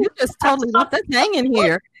 You just totally left that hanging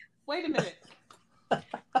here. Wait a minute.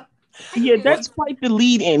 Yeah, that's quite the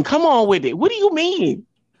lead in. Come on with it. What do you mean?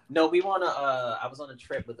 No, we want to. I was on a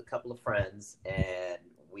trip with a couple of friends, and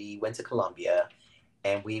we went to Colombia,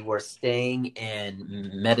 and we were staying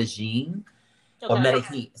in Medellin, or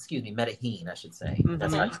Medellin. Excuse me, Medellin, I should say. Mm-hmm.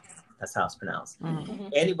 That's how it's pronounced. Mm-hmm.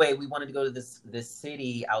 Anyway, we wanted to go to this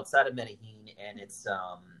city outside of Medellin, and it's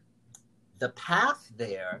the path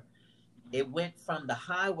there. It went from the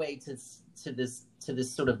highway to this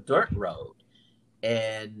sort of dirt road,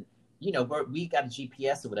 and we got a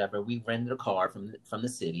GPS or whatever. We rented a car from the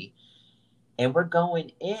city, and we're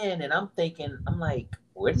going in, and I'm like,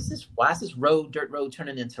 why is this dirt road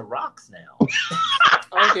turning into rocks now?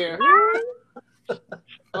 Oh dear.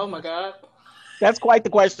 Oh my God. That's quite the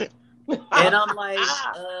question. And I'm like,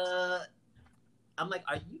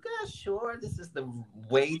 are you guys sure this is the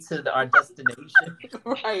way to our destination?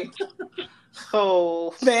 Right.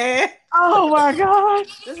 Oh man. Oh my God.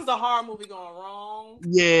 This is a horror movie going wrong.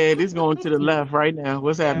 Yeah, this is going to the left right now.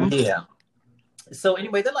 What's happening? Yeah. So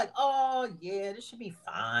anyway, they're like, oh yeah, this should be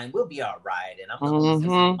fine. We'll be all right. And I'm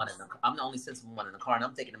the only sensible one in the car. And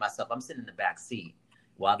I'm thinking to myself, I'm sitting in the back seat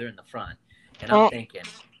while they're in the front. And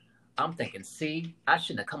I'm thinking, see, I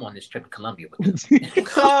shouldn't have come on this trip to Colombia with them.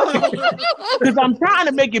 Because I'm trying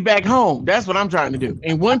to make it back home. That's what I'm trying to do.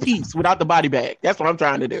 In one piece without the body bag. That's what I'm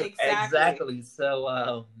trying to do. Exactly.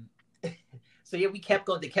 So yeah, we kept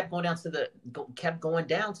going. They kept going down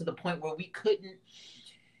to the point where we couldn't.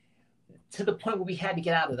 To the point where we had to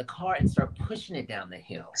get out of the car and start pushing it down the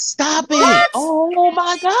hill. Stop it! What? Oh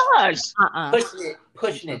my gosh!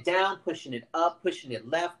 Pushing it down, pushing it up, pushing it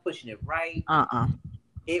left, pushing it right.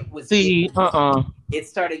 It was. It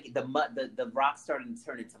started. The rock started to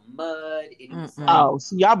turn into mud. It was,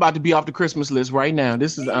 so y'all about to be off the Christmas list right now.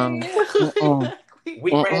 This is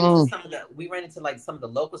We ran into like some of the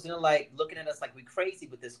locals, like looking at us like we crazy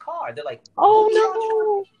with this car. They're like, "Oh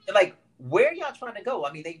no!" They're like, "Where are y'all trying to go?"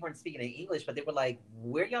 I mean, they weren't speaking in English, but they were like,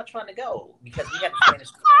 "Where are y'all trying to go?" Because we had Spanish.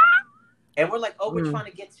 And we're like, "Oh, we're trying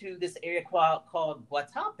to get to this area called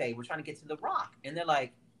Guatape. We're trying to get to the Rock." And they're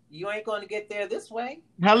like, "You ain't going to get there this way."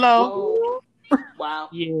 Hello. Whoa. Wow.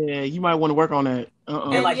 Yeah, you might want to work on that.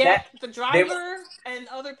 And like yet, the driver and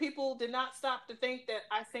other people did not stop to think that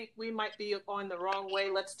I think we might be on the wrong way.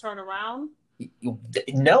 Let's turn around.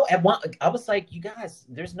 No, I was like, you guys,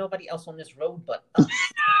 there's nobody else on this road but us.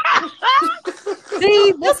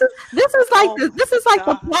 See, this is like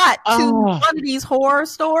the plot to one of these horror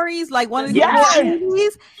stories, like one of these horror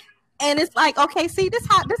movies. And it's like, okay, see, this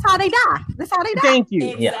how they die. This how they die. Thank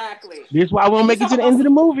you. Exactly. This is why we don't make it to the end of the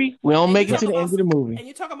movie. We don't make it to the end of the movie. And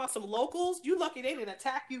you're talking about some locals. You lucky they didn't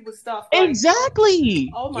attack you with stuff.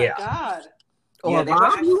 Exactly. Oh my God. Yeah,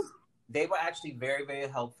 they were actually very, very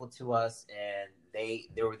helpful to us, and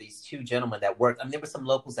there were these two gentlemen that worked. I mean, there were some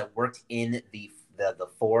locals that worked in the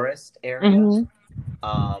forest area.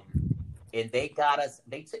 And they got us.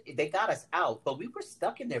 They got us out, but we were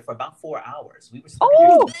stuck in there for about 4 hours. We were stuck in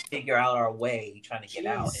there trying to figure out our way, trying to get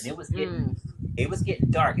out, and it was getting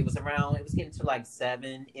dark. It was getting to like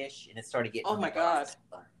 7-ish, and it started getting. Oh my God,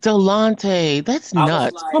 Delante, that's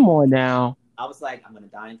nuts! Like, come on now. I was like, I'm gonna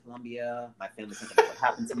die in Colombia. My family's not gonna know what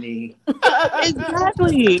happened to me.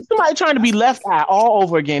 Exactly. Somebody trying to be left eye all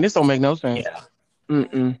over again. This don't make no sense. Yeah.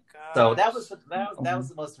 Mm-mm. So that was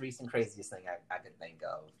the most recent craziest thing I could think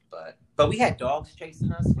of. But we had dogs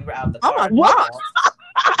chasing us. We were out in the car. Oh my God.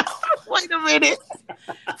 Wait a minute.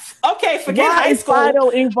 Okay, forget high school.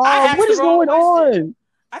 Involved? What is going on?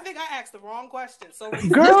 I think I asked the wrong question. So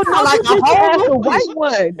girl, no, like you asked the right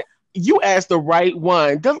one. You asked the right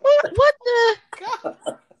one. What the? God.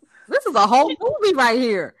 This is a whole movie right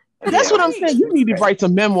here. That's what I'm saying. You need to write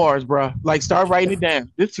some memoirs, bro. Like, start writing it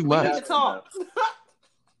down. It's too much. We need to talk.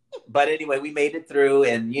 But anyway, we made it through,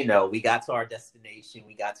 and we got to our destination.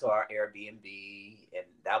 We got to our Airbnb, and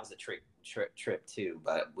that was a trip too.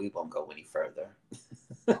 But we won't go any further.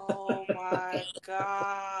 Oh my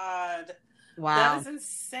God! Wow, that is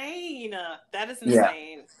insane. That is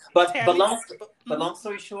insane. Yeah. But long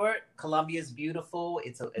story short, Colombia is beautiful.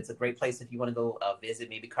 It's a great place if you want to go visit.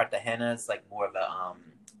 Maybe Cartagena is like more of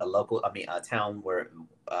a town where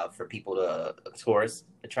for people to a tourist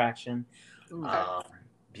attraction. Okay.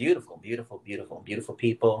 Beautiful people.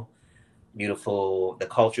 Beautiful. The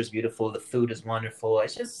culture is beautiful. The food is wonderful.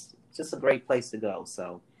 It's just a great place to go.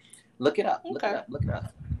 So look it up. Look it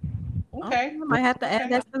up. Okay. I might have to add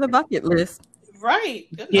that to the bucket list. Right.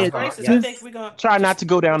 Yeah. I think we're gonna try not to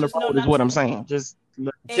go down the road. Is what I'm saying.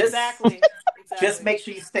 Exactly. Just make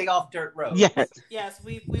sure you stay off dirt roads. Yes,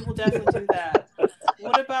 we will definitely do that.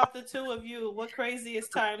 What about the two of you? What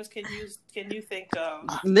craziest times can you think of?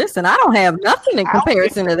 Listen, I don't have nothing in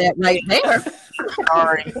comparison to that right there.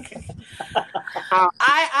 Sorry.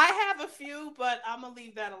 I have a few, but I'm gonna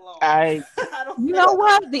leave that alone. I don't. You know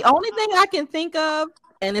what? The only thing I can think of,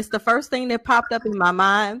 and it's the first thing that popped up in my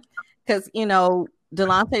mind, because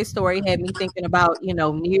Delante's story had me thinking about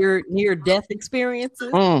near death experiences.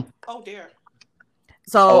 Oh dear.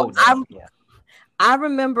 So I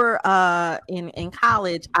remember in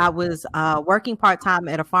college I was working part-time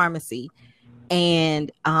at a pharmacy,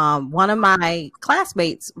 and one of my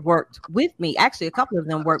classmates worked with me. Actually, a couple of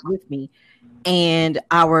them worked with me, and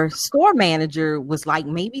our store manager was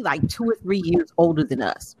maybe 2 or 3 years older than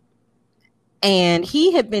us. And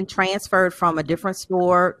he had been transferred from a different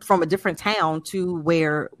town to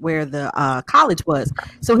where the college was.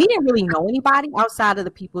 So he didn't really know anybody outside of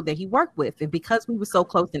the people that he worked with. And because we were so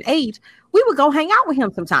close in age, we would go hang out with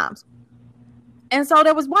him sometimes. And so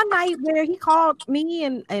there was one night where he called me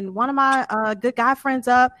and one of my good guy friends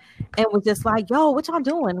up and was just like, yo, what y'all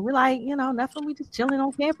doing? And we're like, nothing. We just chilling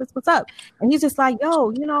on campus. What's up? And he's just like,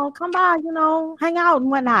 yo, come by, hang out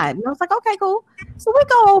and whatnot. And I was like, okay, cool. So we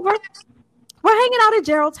go over. We're hanging out at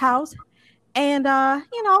Gerald's house, and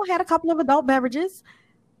had a couple of adult beverages,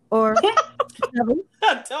 or adult beverages.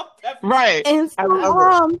 Right. And so, I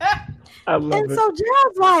love it. So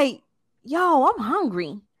Gerald's like, "Yo, I'm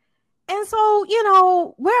hungry," and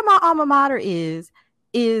so where my alma mater is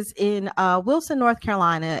in Wilson, North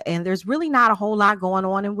Carolina, and there's really not a whole lot going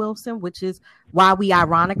on in Wilson, which is why we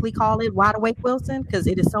ironically call it Wide Awake Wilson, because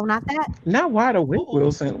it is so not that. Not Wide Awake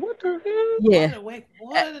Wilson. What the hell? Yeah,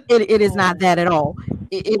 it is not that at all.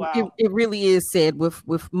 It really is said with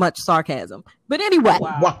much sarcasm. But anyway,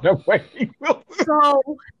 Wide Awake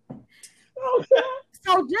Wilson.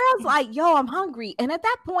 So Gerald's like, yo, I'm hungry. And at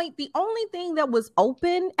that point, the only thing that was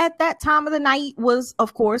open at that time of the night was,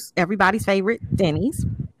 of course, everybody's favorite, Denny's.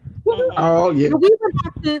 Oh, yeah. So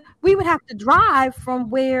we would have to drive from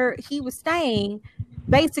where he was staying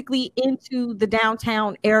basically into the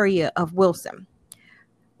downtown area of Wilson,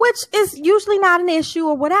 which is usually not an issue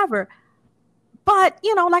or whatever. But,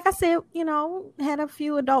 like I said, had a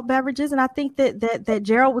few adult beverages, and I think that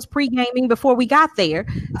Gerald was pre-gaming before we got there.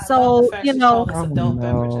 So, adult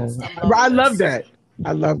beverages. I love that.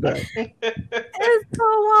 And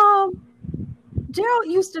so, Gerald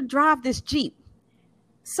used to drive this Jeep.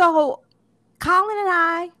 So, Colin and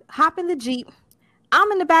I hop in the Jeep.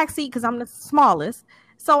 I'm in the back seat because I'm the smallest.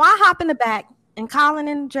 So I hop in the back, and Colin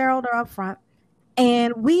and Gerald are up front,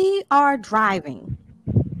 and we are driving.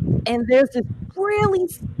 And there's this really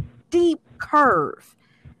steep curve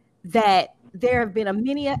that there have been a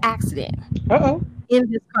many accident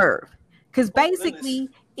in this curve. Because basically,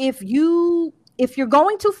 if you're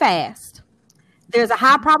going too fast, there's a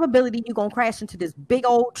high probability you're gonna crash into this big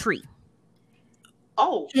old tree.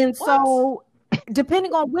 Oh, and so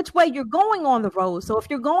depending on which way you're going on the road. So if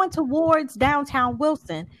you're going towards downtown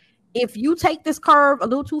Wilson, if you take this curve a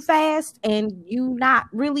little too fast and you not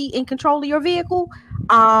really in control of your vehicle,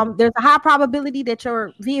 there's a high probability that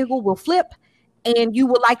your vehicle will flip and you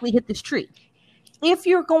will likely hit this tree. If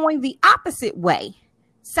you're going the opposite way,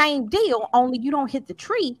 same deal, only you don't hit the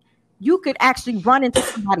tree, you could actually run into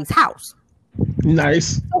somebody's house.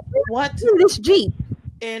 Nice. So what in this Jeep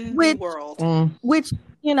in the world? Which,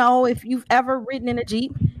 you know, if you've ever ridden in a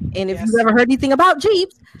Jeep and if you've ever heard anything about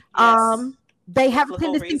Jeeps, they have a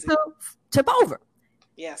tendency to tip over.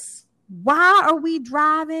 Yes. Why are we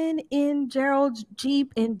driving in Gerald's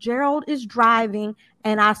Jeep and Gerald is driving?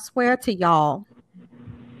 And I swear to y'all,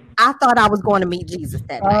 I thought I was going to meet Jesus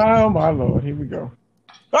that night. Oh my Lord, here we go.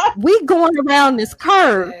 We going around this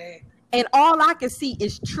curve and all I can see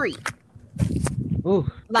is tree. Ooh.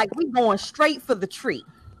 Like we going straight for the tree.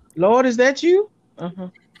 Lord, is that you?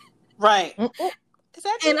 Right.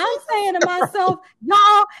 And I'm saying to myself, y'all,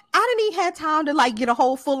 I didn't even have time to like get a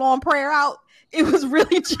whole full-on prayer out. It was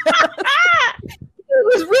really just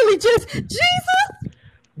Jesus.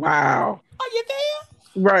 Wow. Are you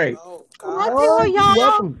there? Right. Oh,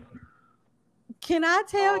 Can I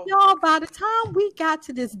tell y'all by the time we got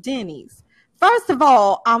to this Denny's, first of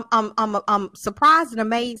all, I'm surprised and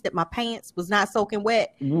amazed that my pants was not soaking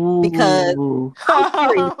wet because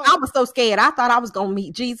I was so scared. I thought I was gonna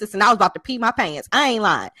meet Jesus and I was about to pee my pants. I ain't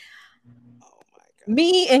lying. Oh my God.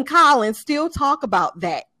 Me and Colin still talk about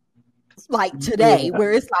that like today,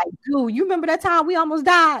 where it's like, dude, you remember that time we almost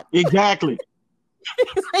died? Exactly.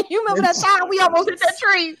 You remember that time we almost hit that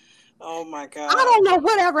tree? Oh my God. I don't know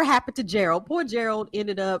whatever happened to Gerald. Poor Gerald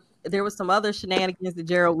ended up, there was some other shenanigans that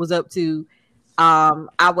Gerald was up to.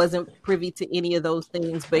 I wasn't privy to any of those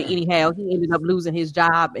things, but anyhow, he ended up losing his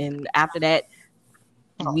job. And after that,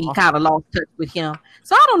 we kind of lost touch with him.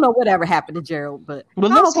 So I don't know whatever happened to Gerald, but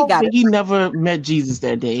let's hope that he never met Jesus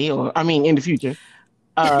that day, or I mean, in the future.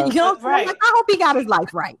 You know, right. Like, I hope he got his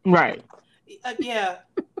life right. Right. Yeah.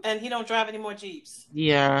 And he don't drive any more Jeeps.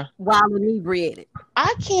 Yeah. While inebriated.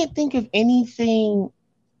 I can't think of anything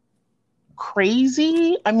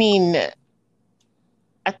crazy. I mean,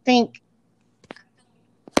 I think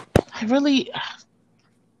I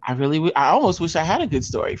almost wish I had a good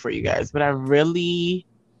story for you guys, but I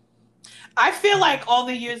feel like all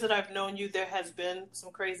the years that I've known you, there has been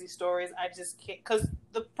some crazy stories. I just can't, because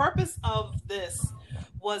the purpose of this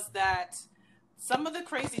was that some of the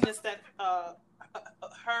craziness that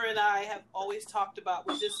her and I have always talked about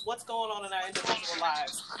was just what's going on in our individual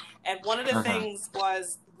lives. And one of the things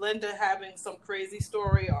was Linda having some crazy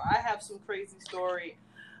story, or I have some crazy story.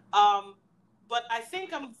 But I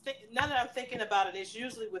think now that I'm thinking about it, it's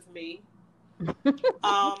usually with me.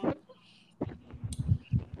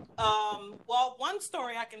 Well, one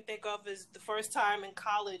story I can think of is the first time in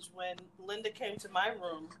college when Linda came to my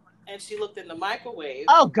room and she looked in the microwave.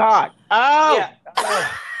 Oh God! Oh yeah!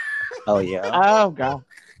 Oh yeah! Oh God!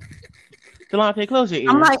 Delante, close your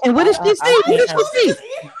ears. I'm like, and what did she see? What did she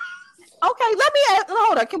see? Okay, let me ask.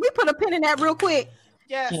 Hold on, can we put a pin in that real quick?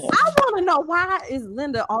 Yes. I want to know, why is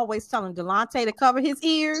Linda always telling Delante to cover his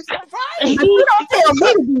ears? Right. You don't tell me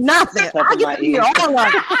to do nothing. I get to hear all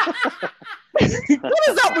of it. What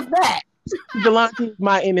is up with that? Delante is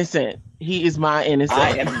my innocent. He is my innocent.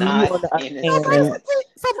 I am not innocent.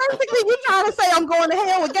 So basically, you're trying to say I'm going to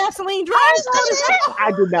hell with gasoline driving?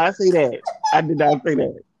 I did not say that. I did not say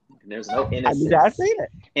that. There's no innocence. I did not say that.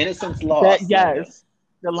 Innocence lost. Yes.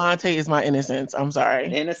 Delante is my innocence. I'm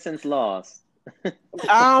sorry. Innocence lost.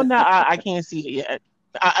 Oh no, I can't see it yet.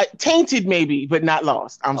 Tainted maybe, but not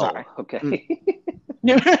lost. I'm sorry. Okay.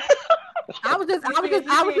 I was just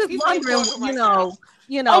wondering,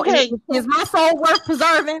 you know, okay. Is my soul worth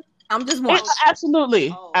preserving? I'm just wondering.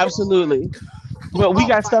 Absolutely. Well, we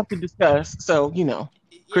got stuff to discuss, so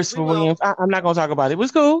Christopher Williams. I'm not gonna talk about it. It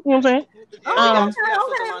was cool. You know what I'm saying?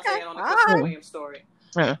 Okay. On the Christopher Williams story.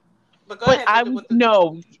 Yeah. But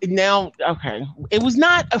now okay. It was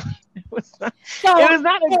not. It was not. So, it was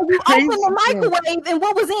not. You opened the microwave, and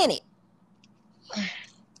what was in it?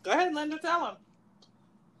 Go ahead, Linda. Tell him.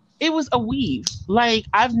 It was a weave. Like,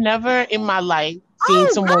 I've never in my life seen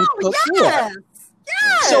someone cook food.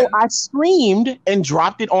 Yes. So I screamed and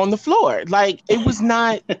dropped it on the floor. Like, it was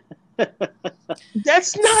not.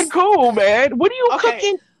 That's not cool, man. What are you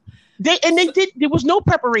cooking? There was no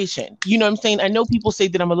preparation. You know what I'm saying? I know people say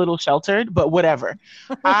that I'm a little sheltered, but whatever.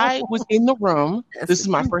 I was in the room. This is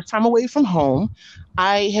my first time away from home.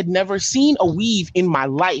 I had never seen a weave in my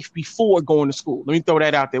life before going to school. Let me throw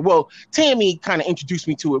that out there. Well, Tammy kind of introduced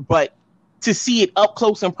me to it, but to see it up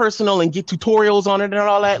close and personal and get tutorials on it and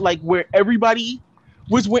all that, like where everybody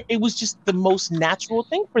was when it was just the most natural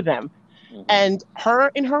thing for them. And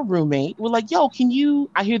her and her roommate were like, yo,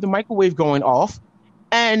 I hear the microwave going off.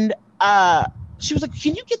 And she was like,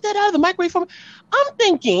 can you get that out of the microwave for me? I'm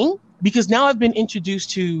thinking, because now I've been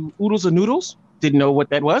introduced to oodles and noodles. Didn't know what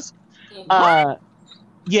that was.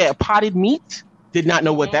 Yeah, potted meat. Did not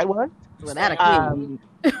know what that was. Well, that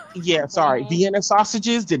yeah, sorry. Vienna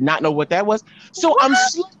sausages. Did not know what that was. So I'm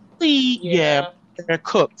slowly, they're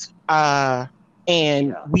cooked.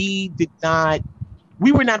 And we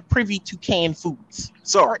were not privy to canned foods.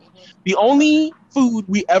 Sorry. The only food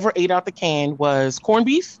we ever ate out the can was corned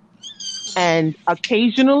beef and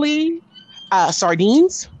occasionally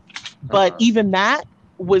sardines. But even that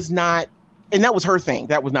was not, and that was her thing.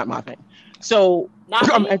 That was not my thing. So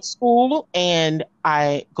I'm at school and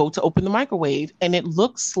I go to open the microwave and it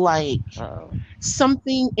looks like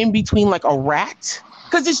something in between like a rat.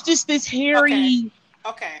 Because it's just this hairy,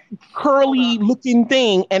 curly looking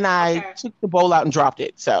thing. And I took the bowl out and dropped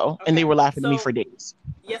it. So, and they were laughing at me for days.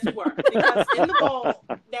 Yes, we were. Because in the bowl,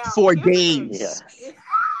 now, for days.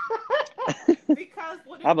 Because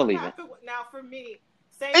I believe it. Now for me,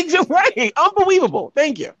 right. Unbelievable.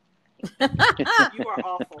 Thank you. You are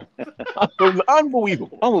awful.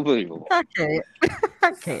 Unbelievable. I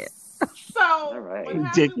can't. So what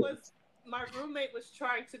happened was my roommate was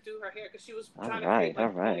trying to do her hair because she was trying to create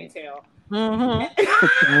like a ponytail.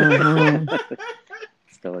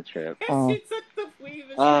 Still a trip. And she took the weave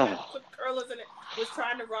and she put curlers in it. Was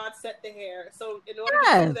trying to rod set the hair. So in order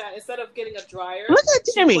to do that, instead of getting a dryer, look at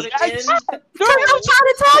Tammy. Girl, I'm trying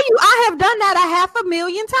to tell you, I have done that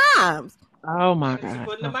 500,000 times. Oh my God. She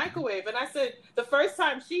put in the microwave. And I said, the first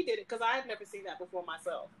time she did it, because I had never seen that before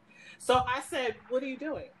myself. So I said, what are you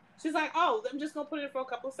doing? She's like, oh, I'm just going to put it in for a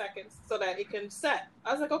couple of seconds so that it can set.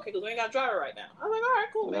 I was like, okay, because we ain't got a dryer right now. I was like, all right,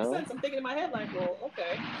 cool, makes sense. I'm thinking in my head like, well,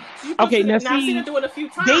 okay. So okay, now I've seen her do it a few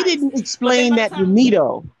times. They didn't explain that to me,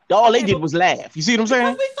 though. All they did was laugh. You see what I'm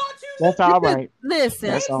saying? That's all right.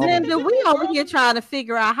 Listen, Linda, we over here trying to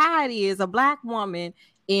figure out how it is a black woman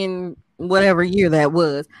in whatever year that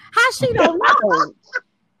was. How she don't know?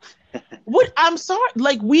 What? I'm sorry.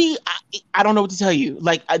 Like I don't know what to tell you.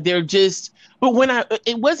 Like they're just. But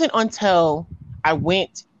it wasn't until I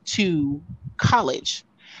went to college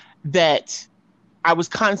that I was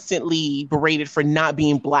constantly berated for not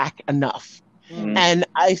being black enough. And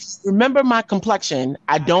I remember my complexion.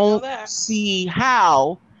 I don't see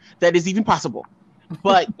how that is even possible.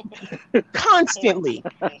 But constantly,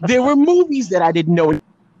 there were movies that I didn't know.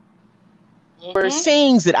 There were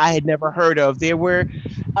sayings that I had never heard of. There were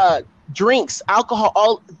drinks,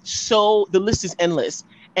 alcohol, so the list is endless.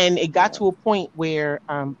 And it got to a point where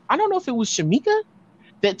I don't know if it was Shamika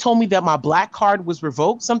that told me that my black card was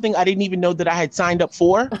revoked, something I didn't even know that I had signed up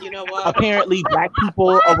for. You know what? Apparently, black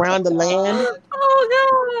people around the land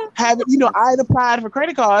have, I had applied for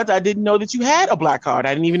credit cards. I didn't know that you had a black card.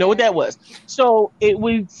 I didn't even know what that was. So it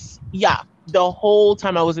was, the whole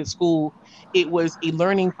time I was at school, it was a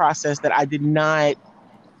learning process that I did not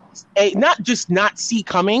just not see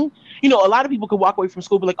coming. A lot of people could walk away from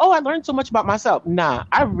school and be like, oh, I learned so much about myself. Nah,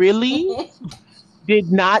 I really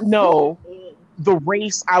did not know the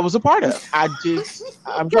race I was a part of. I'm Can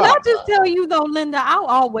I just tell you though, Linda, I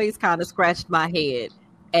always kind of scratched my head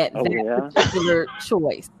at that particular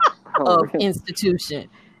choice of institution.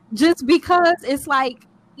 Just because it's like,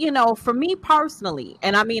 for me personally,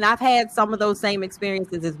 and I mean, I've had some of those same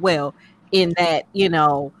experiences as well, in that,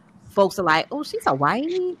 folks are like, oh, she's a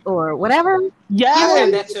whitey or whatever. Yeah,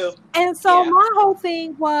 that too. And so my whole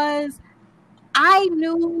thing was, I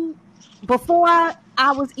knew before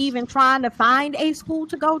I was even trying to find a school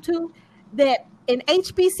to go to that an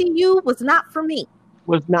HBCU was not for me.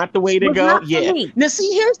 Was not the way to go. Yeah. Now, see,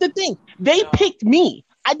 here's the thing. They picked me.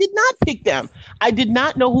 I did not pick them. I did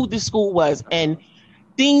not know who this school was. And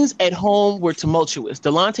things at home were tumultuous.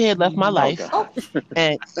 Delante had left my life.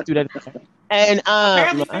 And do that. And I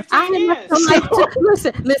had left life too.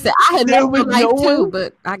 Listen, I had left life too,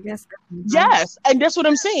 but I guess yes, and that's what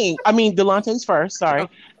I'm saying. I mean, Delante's first. Sorry,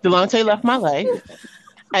 Delante left my life,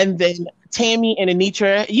 and then Tammy and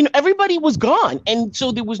Anitra. Everybody was gone, and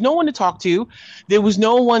so there was no one to talk to. There was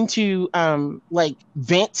no one to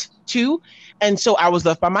vent to, and so I was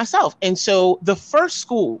left by myself. And so the first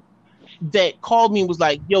school that called me was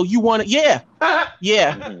like, "Yo, you want it? Yeah,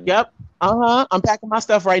 yep." I'm packing my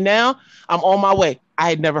stuff right now. I'm on my way. I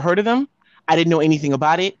had never heard of them. I didn't know anything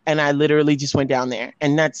about it. And I literally just went down there.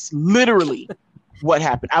 And that's literally what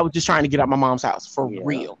happened. I was just trying to get out my mom's house for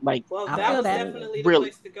real. Like, well, that was definitely the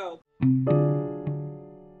place to go.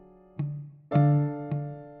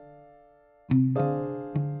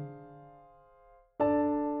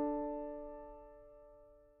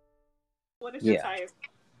 is your type?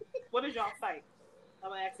 What is y'all type? I'm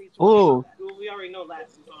gonna ask each one. We already know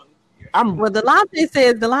Latin's on. Well,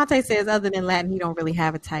 Delante says other than Latin, he don't really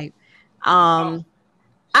have a type. I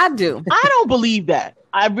do. I don't believe that.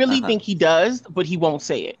 I really think he does, but he won't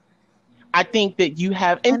say it. I think that you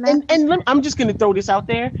have, I'm just going to throw this out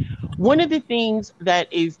there. One of the things that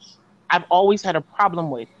I've always had a problem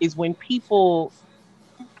with is when people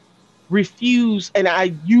refuse, and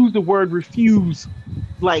I use the word refuse,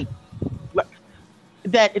 like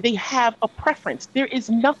that they have a preference. There is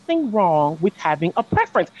nothing wrong with having a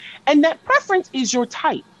preference, and that preference is your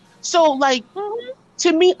type. So,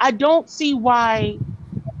 to me, I don't see why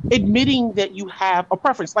admitting that you have a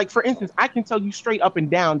preference. Like, for instance, I can tell you straight up and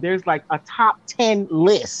down, there's like a top 10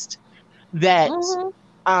 list that,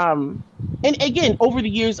 and again, over the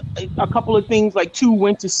years, a couple of things, like 2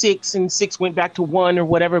 went to 6 and 6 went back to 1 or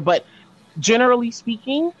whatever. But generally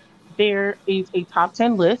speaking, there is a top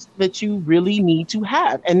 10 list that you really need to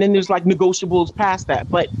have. And then there's like negotiables past that.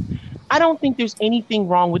 But I don't think there's anything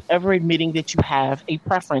wrong with ever admitting that you have a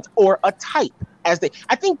preference or a type. I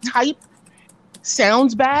think type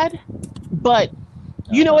sounds bad, but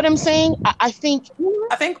you know what I'm saying? I think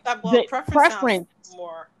preference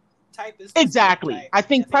more type is exactly. Type. I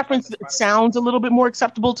think preference sounds a little bit more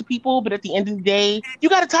acceptable to people, but at the end of the day, you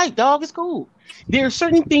got a type, dog. It's cool. There are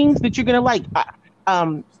certain things that you're gonna like.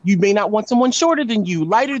 You may not want someone shorter than you,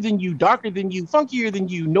 lighter than you, darker than you, funkier than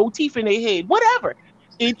you, no teeth in their head, whatever.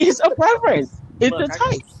 It is a preference. It's a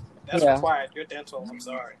type. That's required. You're dental. I'm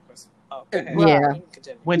sorry. Oh, yeah.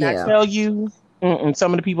 When I tell you,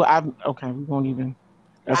 some of the people we won't even.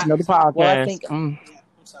 That's another podcast. Well, I think. I'm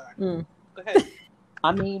sorry. Go ahead.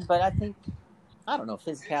 I mean, but I think I don't know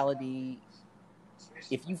physicality.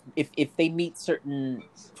 If they meet certain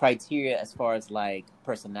criteria as far as like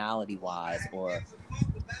personality wise or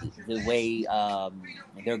the way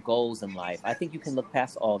their goals in life, I think you can look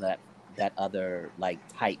past all that other like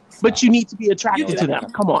type stuff. But you need to be attracted to them.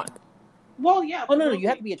 Come on. Well, yeah. Oh no, you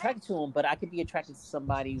have to be attracted to them. But I could be attracted to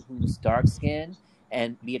somebody who's dark skinned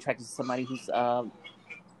and be attracted to somebody who's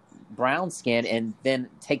brown skin, and then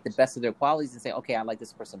take the best of their qualities and say, okay, I like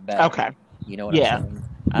this person better. Okay. You know what I'm saying?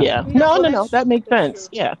 Yeah. No. That makes sense.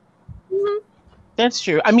 Yeah. Mm-hmm. That's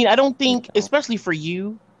true. I mean, I don't think, especially for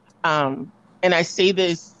you, and I say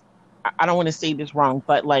this, I don't want to say this wrong,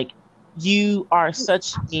 but like you are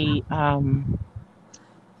such a,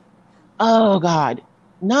 oh God,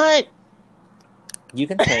 not. You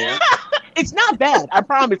can say it. It's not bad. I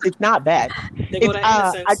promise. It's not bad.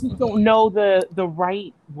 I just don't know the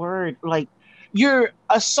right word. Like, you're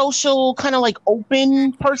a social kind of like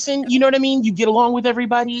open person. You know what I mean? You get along with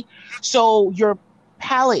everybody. So your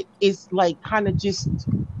palette is like kind of just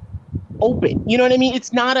open. You know what I mean?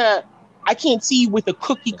 It's not I can't see with a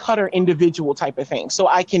cookie cutter individual type of thing. So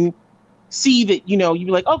I can see that, you'd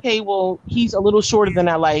be like, okay, well, he's a little shorter than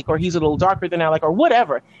I like, or he's a little darker than I like, or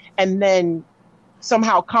whatever. And then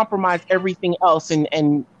somehow compromise everything else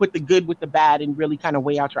and put the good with the bad and really kind of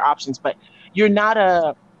weigh out your options. But you're not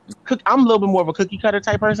I'm a little bit more of a cookie cutter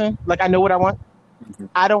type person. Like, I know what I want.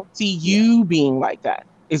 I don't see you being like that,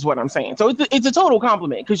 is what I'm saying. So it's a total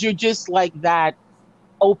compliment, because you're just like that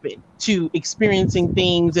open to experiencing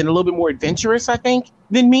things and a little bit more adventurous, I think,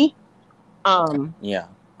 than me.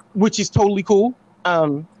 Which is totally cool.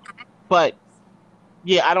 But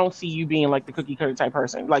yeah, I don't see you being like the cookie cutter type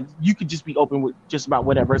person. Like, you could just be open with just about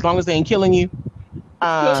whatever, as long as they ain't killing you.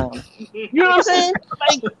 You know what I'm saying?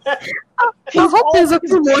 Like, I hope there's a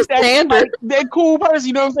few more standard. That cool person,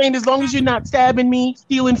 you know what I'm saying? As long as you're not stabbing me,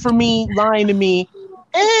 stealing from me, lying to me.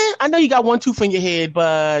 I know you got one tooth in your head,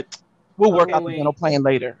 but we'll work out the dental plan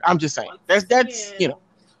later. I'm just saying. That's in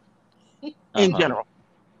general.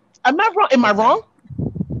 I'm not wrong. Am I wrong?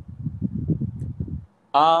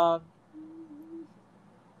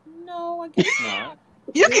 No, I guess not.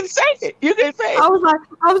 You can say it. You can say it. I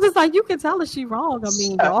was just like, you can tell her she wrong. I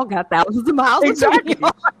mean, y'all got thousands of miles. Exactly.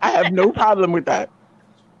 I have no problem with that.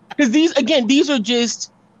 Because these are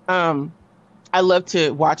just, I love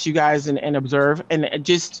to watch you guys and observe. And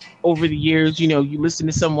just over the years, you listen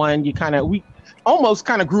to someone, we almost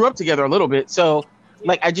kind of grew up together a little bit. So,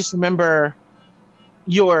 like, I just remember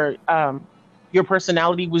your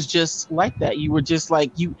personality was just like that. You were just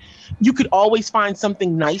like, you could always find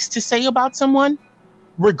something nice to say about someone,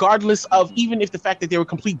 regardless of, even if the fact that they were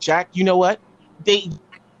complete jack, you know what? They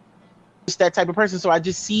just that type of person. So I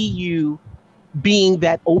just see you being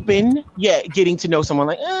that open, getting to know someone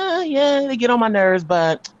like, they get on my nerves,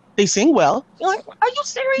 but they sing well. You're like, are you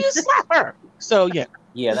serious? Slap her. So yeah.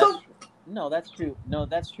 Yeah, that's true. No,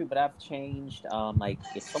 that's true. But I've changed. Like,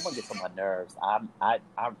 if someone gets on my nerves, I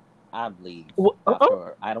leave.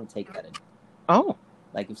 I don't take that Oh.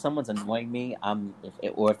 Like if someone's annoying me,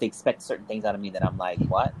 if they expect certain things out of me that I'm like,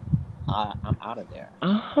 what? I'm out of there.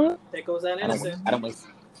 There goes that innocence.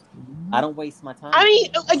 I don't waste my time. I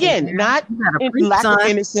mean, again, not in lack of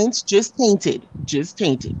innocence, just tainted.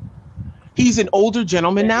 He's an older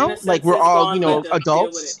gentleman now. Like we're all,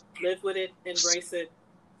 adults. Live with it, embrace it.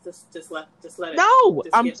 Just let it. No,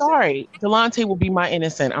 I'm sorry. Delante will be my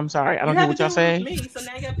innocent. I'm sorry. I don't hear what y'all say. Me, so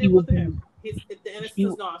now you got to deal with him. The innocence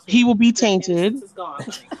is gone. He will be tainted. The innocence is gone.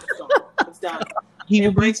 It's done. He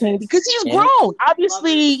will be tainted because he's grown.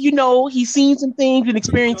 Obviously, he's seen some things and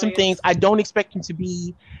experienced some things. I don't expect him to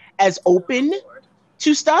be as open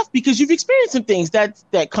to stuff because you've experienced some things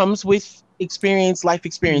that comes with life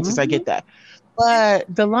experiences. I get that.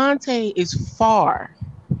 But Delante is far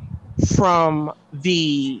from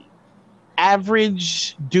the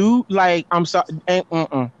average dude. Like, I'm sorry.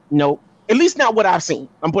 Nope. At least not what I've seen.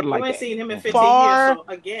 I'm putting it like that. You ain't seen him in 15 years, so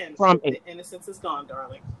again, from the innocence is gone,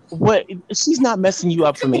 darling. What? She's not messing you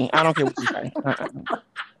up for me. I don't care what you say.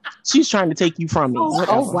 She's trying to take you from me.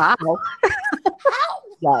 Oh wow.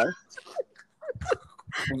 Yes.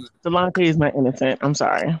 Delante is my innocent. I'm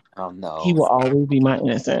sorry. Oh no. He will always be my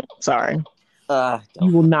innocent. Sorry. You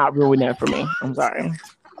will not ruin that for me. I'm sorry.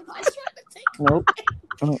 Nope.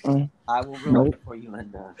 I will ruin it for you,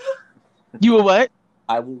 Linda. You will what?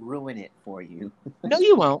 I will ruin it for you. No,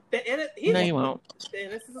 you won't. You won't. The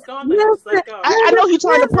innocence is gone. I know he's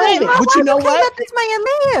trying to plan it, but you know what? Let this man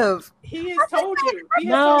live. He has told you. He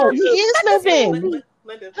is living.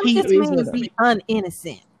 Linda, he is living. Be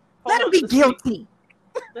uninnocent. Let him be guilty.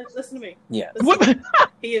 Listen to me. Yeah.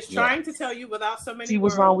 He is trying to tell you without so many See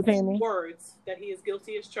what's wrong with Tammy? words that he is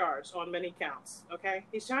guilty as charged on many counts. Okay?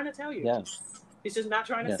 He's trying to tell you. Yes. He's just not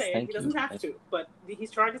trying to say it. He doesn't have to, but he's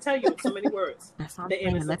trying to tell you in so many words. That's all the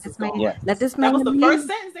innocence let this is gone. man. Let this man. That was the first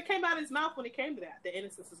sentence that came out of his mouth when he came to that. The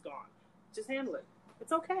innocence is gone. Just handle it.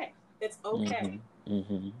 It's okay. It's okay.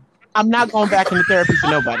 I'm not going back into therapy for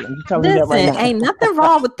nobody. I'm just telling you that right now. Ain't nothing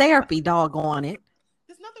wrong with therapy, doggone it.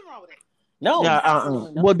 There's nothing wrong with it. No.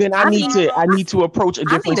 Well, then I need to approach a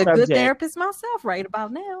different subject. I need a good therapist myself right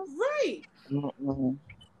about now. Right.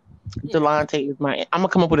 Delante is my. I'm gonna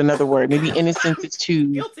come up with another word. Maybe innocence is too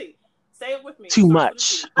guilty. Say it with me. Too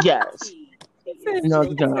much. Yes. No,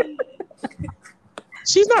 you don't.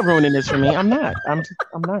 She's not ruining this for me. I'm not. I'm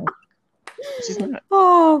not. She's not.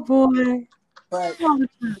 Oh boy. But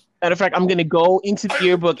matter of fact, I'm gonna go into the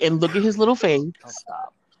yearbook and look at his little face.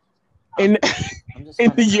 Stop. In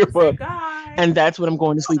the yearbook, and that's what I'm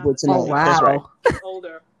going to sleep with tonight. Oh, wow. That's right.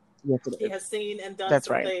 Older. Yes, he has seen and done that's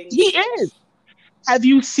some right. things. He is. Have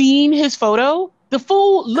you seen his photo? The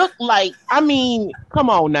fool looked like. I mean,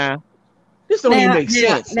 come on now. This don't even make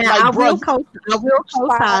sense. Now like, I will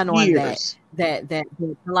co-sign on that. That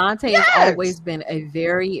Delante has always been a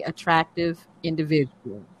very attractive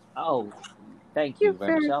individual. Oh, thank you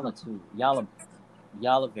very much.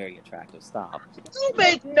 Y'all are very attractive. Stop. You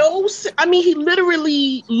make no sense. I mean, he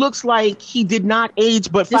literally looks like he did not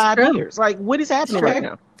age but 5 years. Like, what is happening right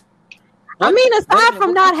now? I mean, aside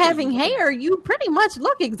from not having hair, you pretty much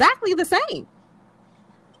look exactly the same.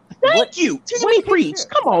 Thank you. Tammy preach.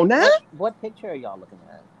 Come on now. What picture are y'all looking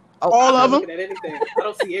at? Oh, all of them? Looking at anything. I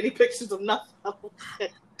don't see any pictures of nothing.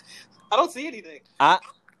 I don't see anything. I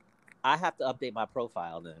have to update my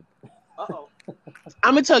profile then. Uh-oh.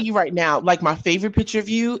 I'm gonna tell you right now, like my favorite picture of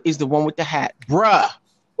you is the one with the hat, bruh.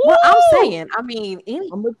 Well, I'm saying, I mean,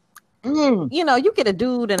 you get a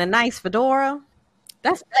dude in a nice fedora.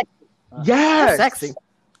 That's sexy. Yes, that's sexy.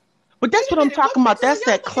 But that's what I'm talking about. That's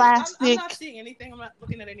that classic. I'm not seeing anything. I'm not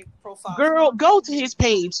looking at any profile. Girl, go to his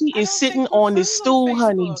page. He is sitting on this stool,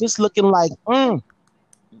 honey, just looking like. Oh,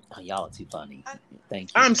 y'all are too funny. Thank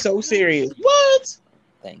you. I'm so serious. What?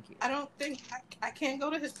 Thank you. I don't think I can't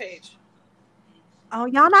go to his page. Oh,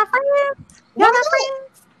 y'all not friends? Y'all not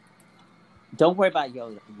friends? Don't worry about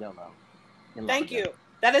YOLO. Thank you.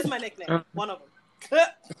 That is my nickname. One of them.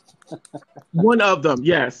 One of them,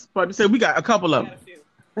 yes. But say we got a couple of them.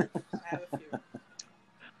 I have a few.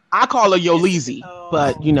 I call her Yolizi,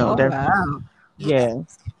 but yeah.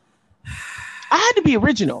 I had to be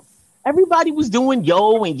original. Everybody was doing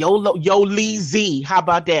Yo and YOLO, Yolizi. How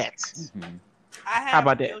about that? Mm-hmm. How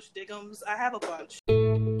about that? Diggums. I have a bunch.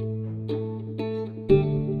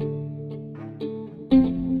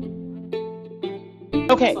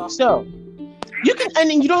 Okay, so you can, and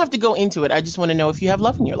then you don't have to go into it. I just want to know if you have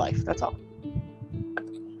love in your life. That's all.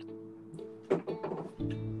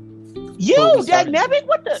 You, dagnabbit,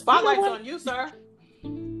 what the spotlight's on you, sir?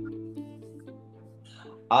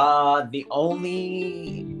 The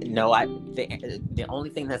only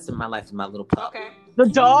thing that's in my life is my little pup. Okay. The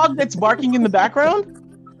dog that's barking in the background.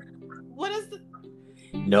 What is the?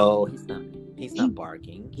 No, he's not. He's not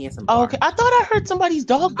barking. He hasn't barked. Okay, I thought I heard somebody's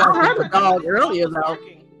dog I barking. heard a dog earlier though.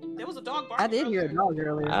 Barking. There was a dog barking. I did hear a dog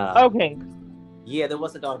earlier. Okay. Yeah, there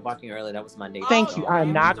was a dog barking earlier. That was my neighbor. Thank you.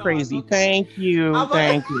 I'm not crazy. Okay. Thank you.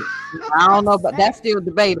 Thank you. I don't know, but that's still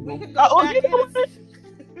debatable. You know what?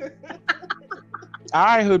 All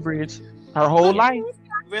right, Hoodbridge. Her whole life.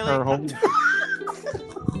 Really? Her whole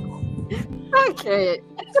Okay.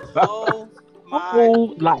 Oh my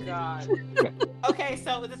whole life. God. Okay,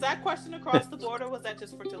 so is that question across the board, or was that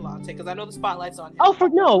just for Delante? Because I know the spotlight's on him. Oh,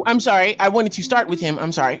 no. I'm sorry. I wanted to start with him.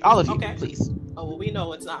 I'm sorry. All of you, Okay. please. Oh, well, we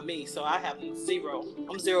know it's not me, so I have 0.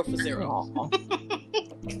 I'm 0 for 0.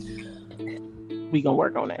 We gonna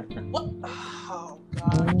work on that. What? Oh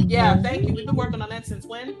God. Yeah, thank you. We've been working on that since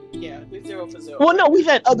when? Yeah, we're 0 for 0. Well, no, we've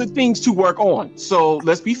had other things to work on. So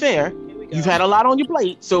let's be fair. Here we go. You've had a lot on your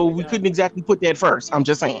plate, so we couldn't exactly put that first. I'm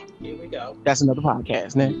just saying. Here we go. That's another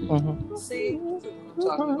podcast, man. Mm-hmm. See, this is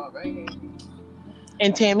what I'm talking about right here.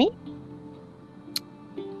 And Tammy?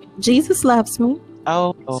 Jesus loves me.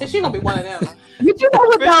 Oh. See, she gonna be one of them. You know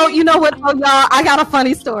what though? You know what though, y'all? I got a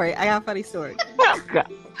funny story. Oh, God.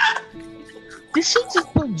 Did she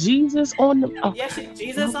just put Jesus on the? Oh. Yes,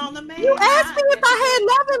 Jesus on the man. You asked me if I had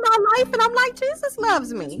love in my life, and I'm like, Jesus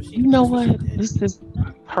loves me. You know what? This is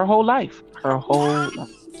her whole life. Her whole life.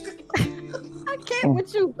 I can't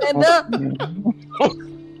with you, Linda.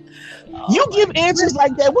 You give answers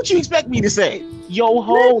like that. What you expect me to say? Your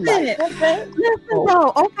whole life. Listen,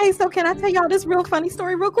 bro. Okay, so can I tell y'all this real funny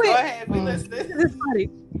story real quick? Go ahead, we listening. This is funny.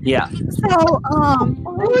 Yeah. So,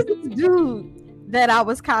 there was this dude that I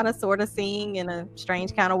was kind of sort of seeing in a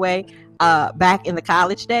strange kind of way back in the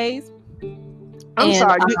college days. I'm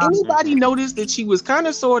sorry. Did anybody notice that she was kind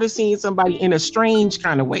of sort of seeing somebody in a strange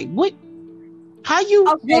kind of way? What? How you?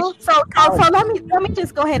 Okay, so let me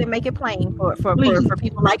just go ahead and make it plain for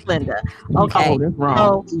people like Linda. Okay, oh, that's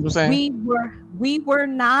wrong. So we were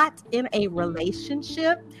not in a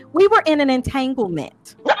relationship. We were in an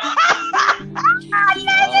entanglement.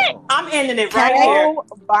 I'm ending it right here. Oh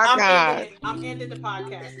my God! I'm ending the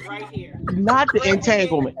podcast right here. Not the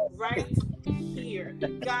entanglement. Right here,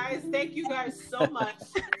 guys. Thank you guys so much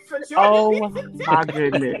for joining me today. My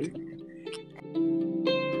goodness.